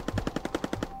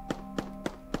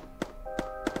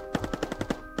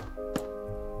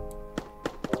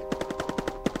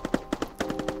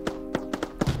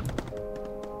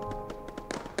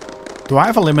 Do I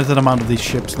have a limited amount of these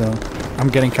ships though? I'm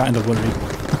getting kind of worried.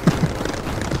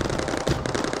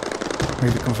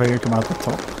 Maybe the conveyor come out the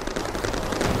top.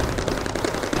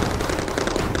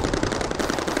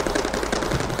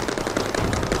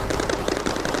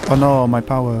 Oh no, my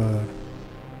power.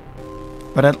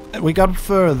 But we got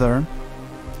further.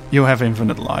 You have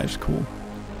infinite lives, cool.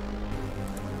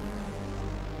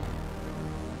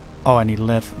 Oh, I need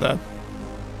lead for that.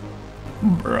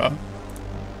 Bruh.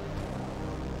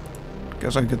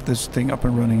 Guess I get this thing up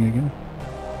and running again.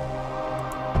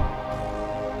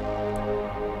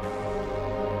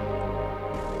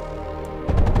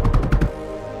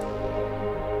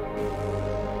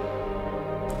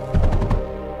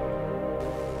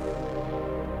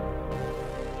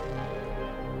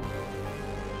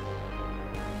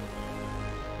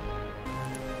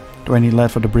 Do I need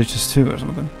lead for the bridges too or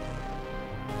something?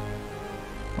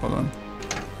 Hold on.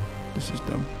 This is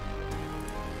dumb.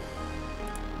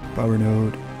 Power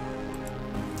node.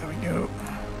 There we go.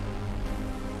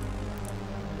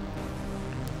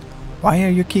 Why are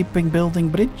you keeping building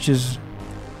bridges?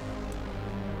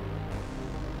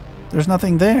 There's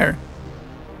nothing there.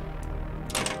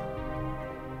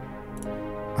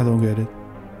 I don't get it.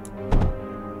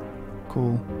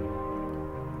 Cool.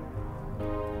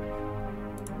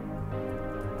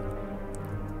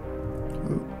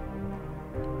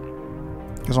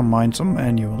 Guess I'll mine some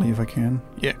manually if I can.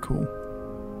 Yeah, cool.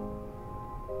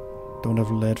 Don't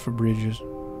have lead for bridges.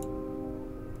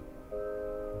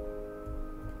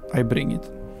 I bring it.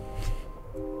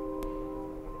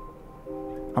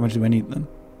 How much do I need then?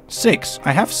 6!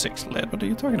 I have 6 lead. What are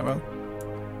you talking about?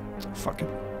 Fuck it.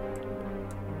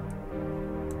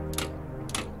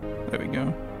 There we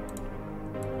go.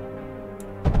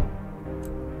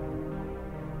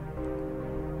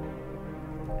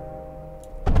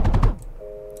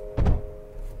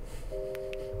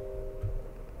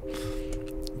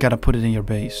 Gotta put it in your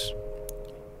base.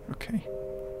 Okay.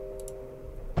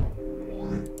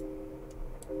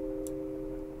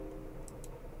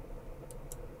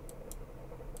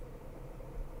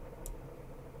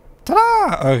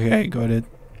 Ta-da! Okay, got it.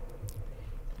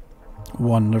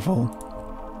 Wonderful.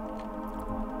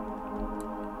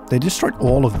 They destroyed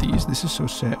all of these. This is so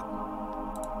sad.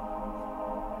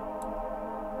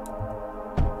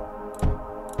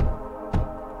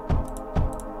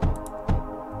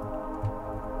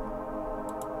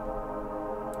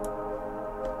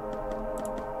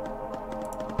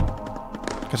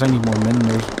 Because I need more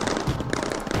menders.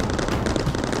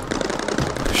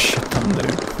 Shit ton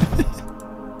there.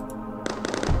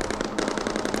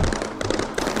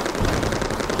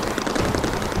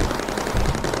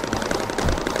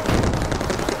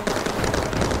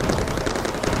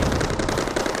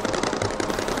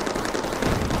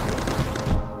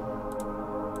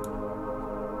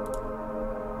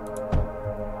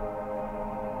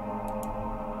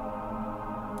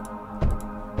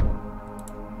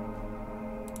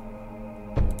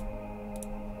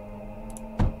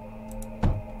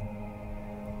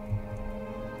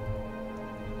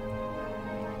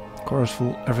 Course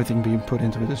full, everything being put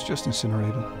into it is just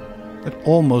incinerated. That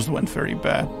almost went very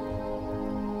bad.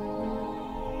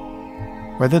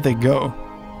 Where did they go?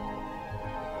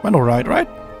 Went alright, right?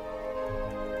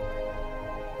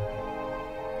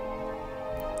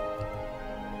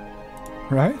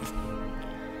 Right?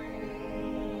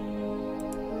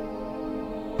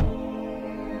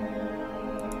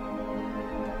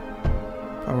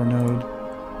 Power node.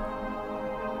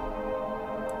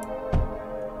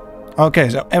 Okay,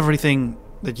 so everything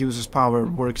that uses power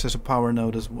works as a power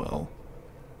node as well.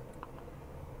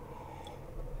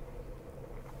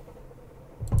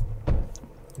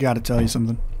 Gotta tell you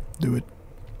something. Do it.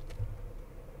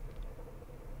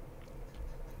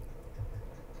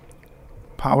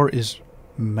 Power is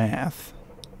math.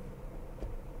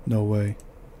 No way.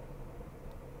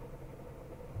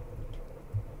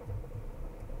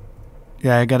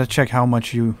 Yeah, I gotta check how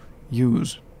much you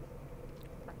use.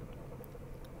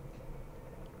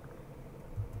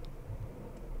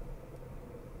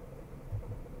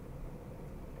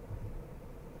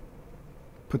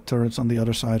 Put turrets on the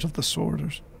other side of the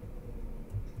sorters.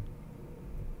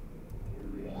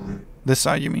 This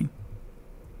side, you mean?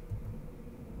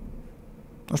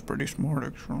 That's pretty smart,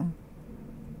 actually.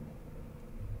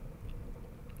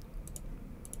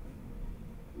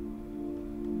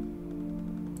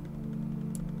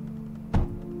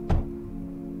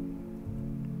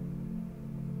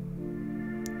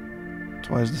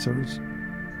 Twice the turrets.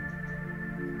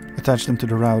 Attach them to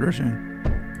the routers, yeah.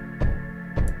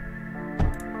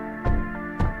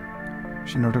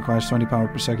 Machine node requires 20 power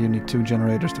per second. You need 2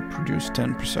 generators to produce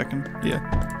 10 per second. Yeah.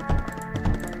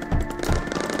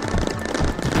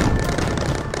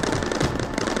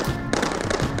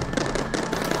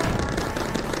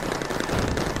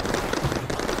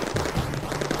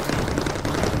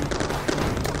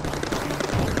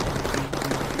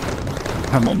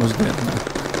 I'm almost dead now.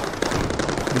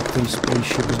 The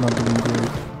spaceship is not doing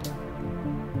great.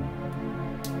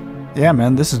 Yeah,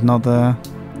 man, this is not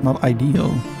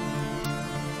ideal.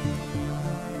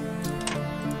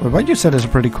 But what you said is a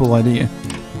pretty cool idea.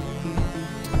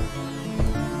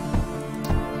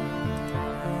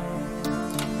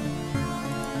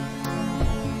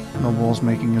 No walls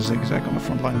making a zigzag on the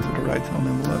front line to the right, only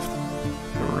on the left.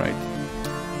 To the right.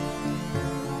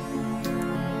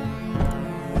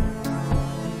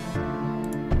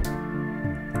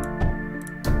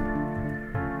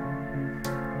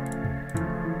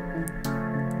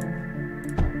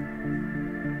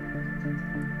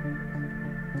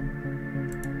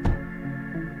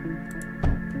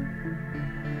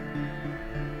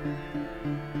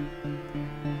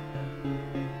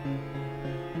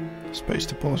 Space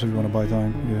to pause if you want to buy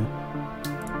time, yeah.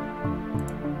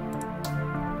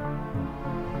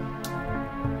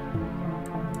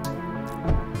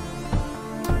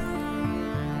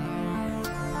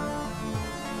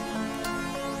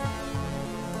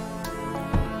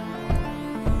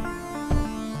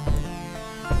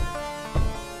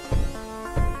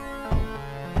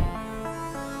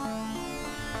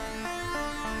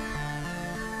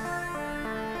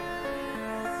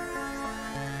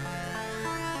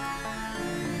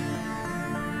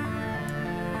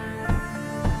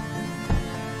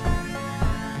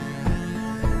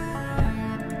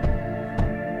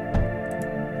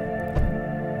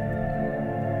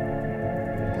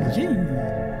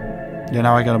 Yeah,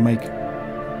 now I gotta make...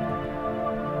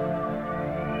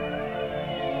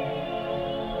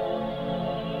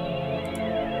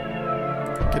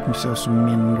 Get myself some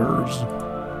minders.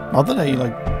 Not that I,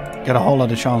 like, get a whole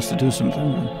lot of chance to do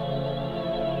something.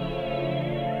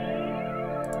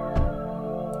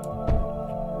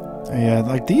 Yeah,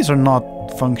 like these are not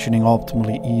functioning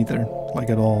optimally either, like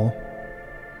at all.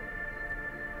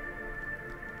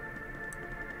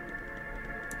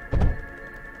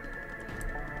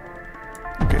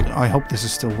 Okay, I hope this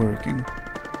is still working.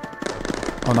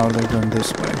 Oh no, they're going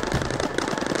this way.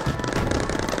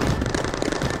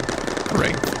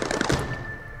 Great.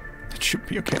 It should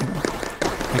be okay now.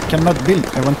 I cannot build,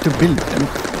 I want to build them.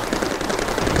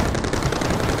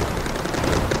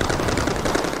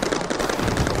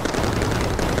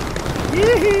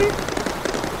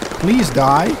 Please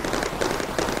die.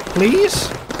 Please?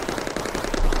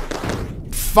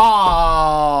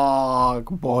 Fuck,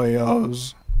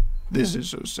 boyos. This is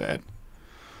so sad.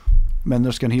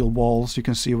 Menders can heal walls. You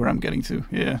can see where I'm getting to.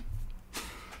 Yeah.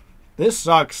 This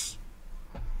sucks.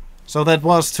 So that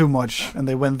was too much. And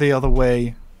they went the other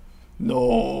way.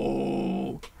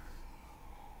 No.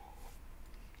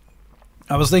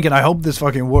 I was thinking, I hope this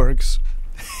fucking works.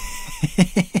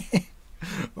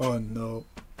 Oh no.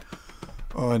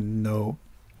 Oh no.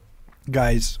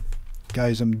 Guys,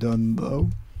 I'm done though.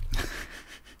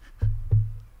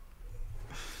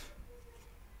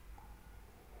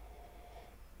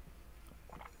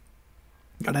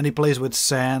 Got any place with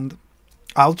sand?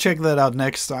 I'll check that out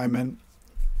next time, and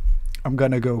I'm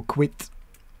gonna go quit.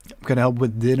 I'm gonna help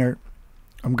with dinner.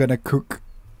 I'm gonna cook.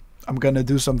 I'm gonna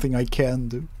do something I can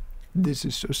do. This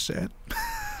is so sad.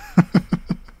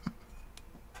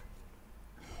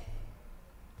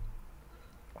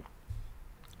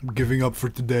 I'm giving up for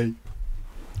today.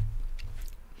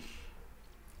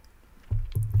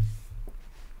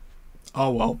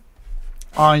 Oh well.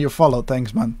 Oh, you followed.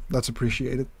 Thanks, man. That's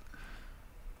appreciated.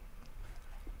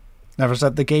 Never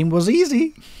said the game was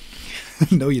easy.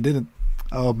 No, you didn't.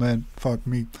 Oh man, fuck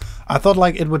me. I thought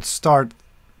like it would start.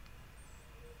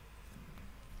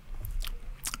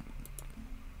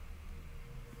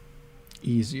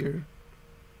 Easier.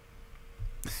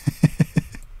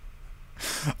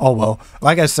 Oh well,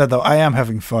 like I said though, I am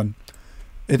having fun.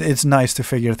 It's nice to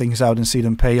figure things out and see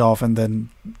them pay off and then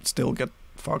still get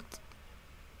fucked.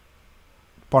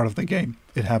 Part of the game.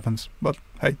 It happens, but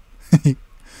hey.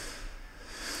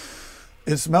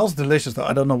 It smells delicious though.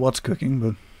 I don't know what's cooking,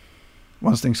 but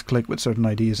once things click with certain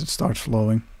ideas, it starts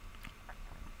flowing.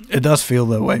 It does feel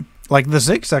that way. Like the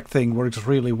zigzag thing works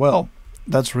really well.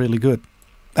 That's really good.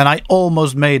 And I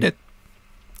almost made it.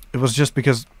 It was just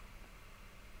because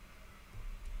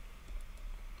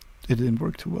it didn't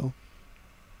work too well.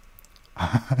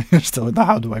 You're still in the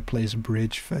how do I place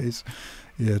bridge phase.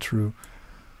 Yeah, true.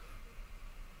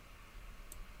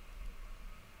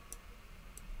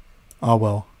 Oh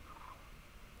well.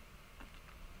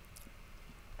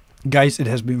 Guys, it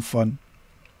has been fun.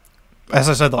 As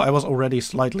I said though, I was already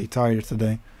slightly tired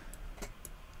today.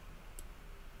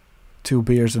 2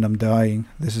 beers and I'm dying.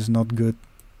 This is not good.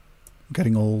 I'm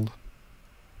getting old.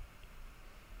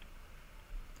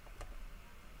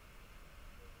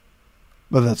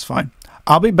 But that's fine.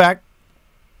 I'll be back.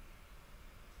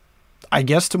 I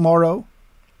guess tomorrow.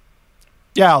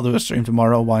 Yeah, I'll do a stream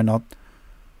tomorrow. Why not?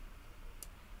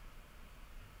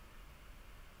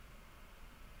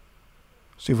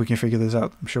 See if we can figure this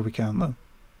out. I'm sure we can though.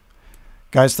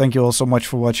 Guys, thank you all so much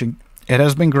for watching. It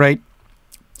has been great.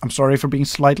 I'm sorry for being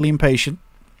slightly impatient.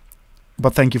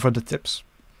 But thank you for the tips.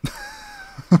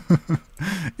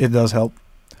 It does help.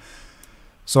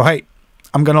 So hey,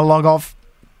 I'm gonna log off.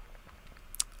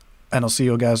 And I'll see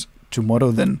you guys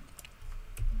tomorrow then.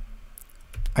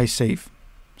 I save.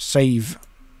 Save.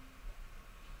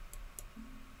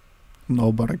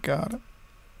 No barricade.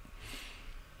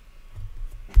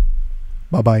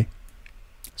 Bye-bye.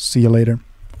 See you later.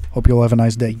 Hope you'll have a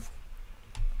nice day.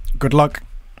 Good luck.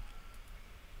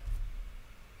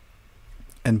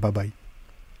 And bye-bye.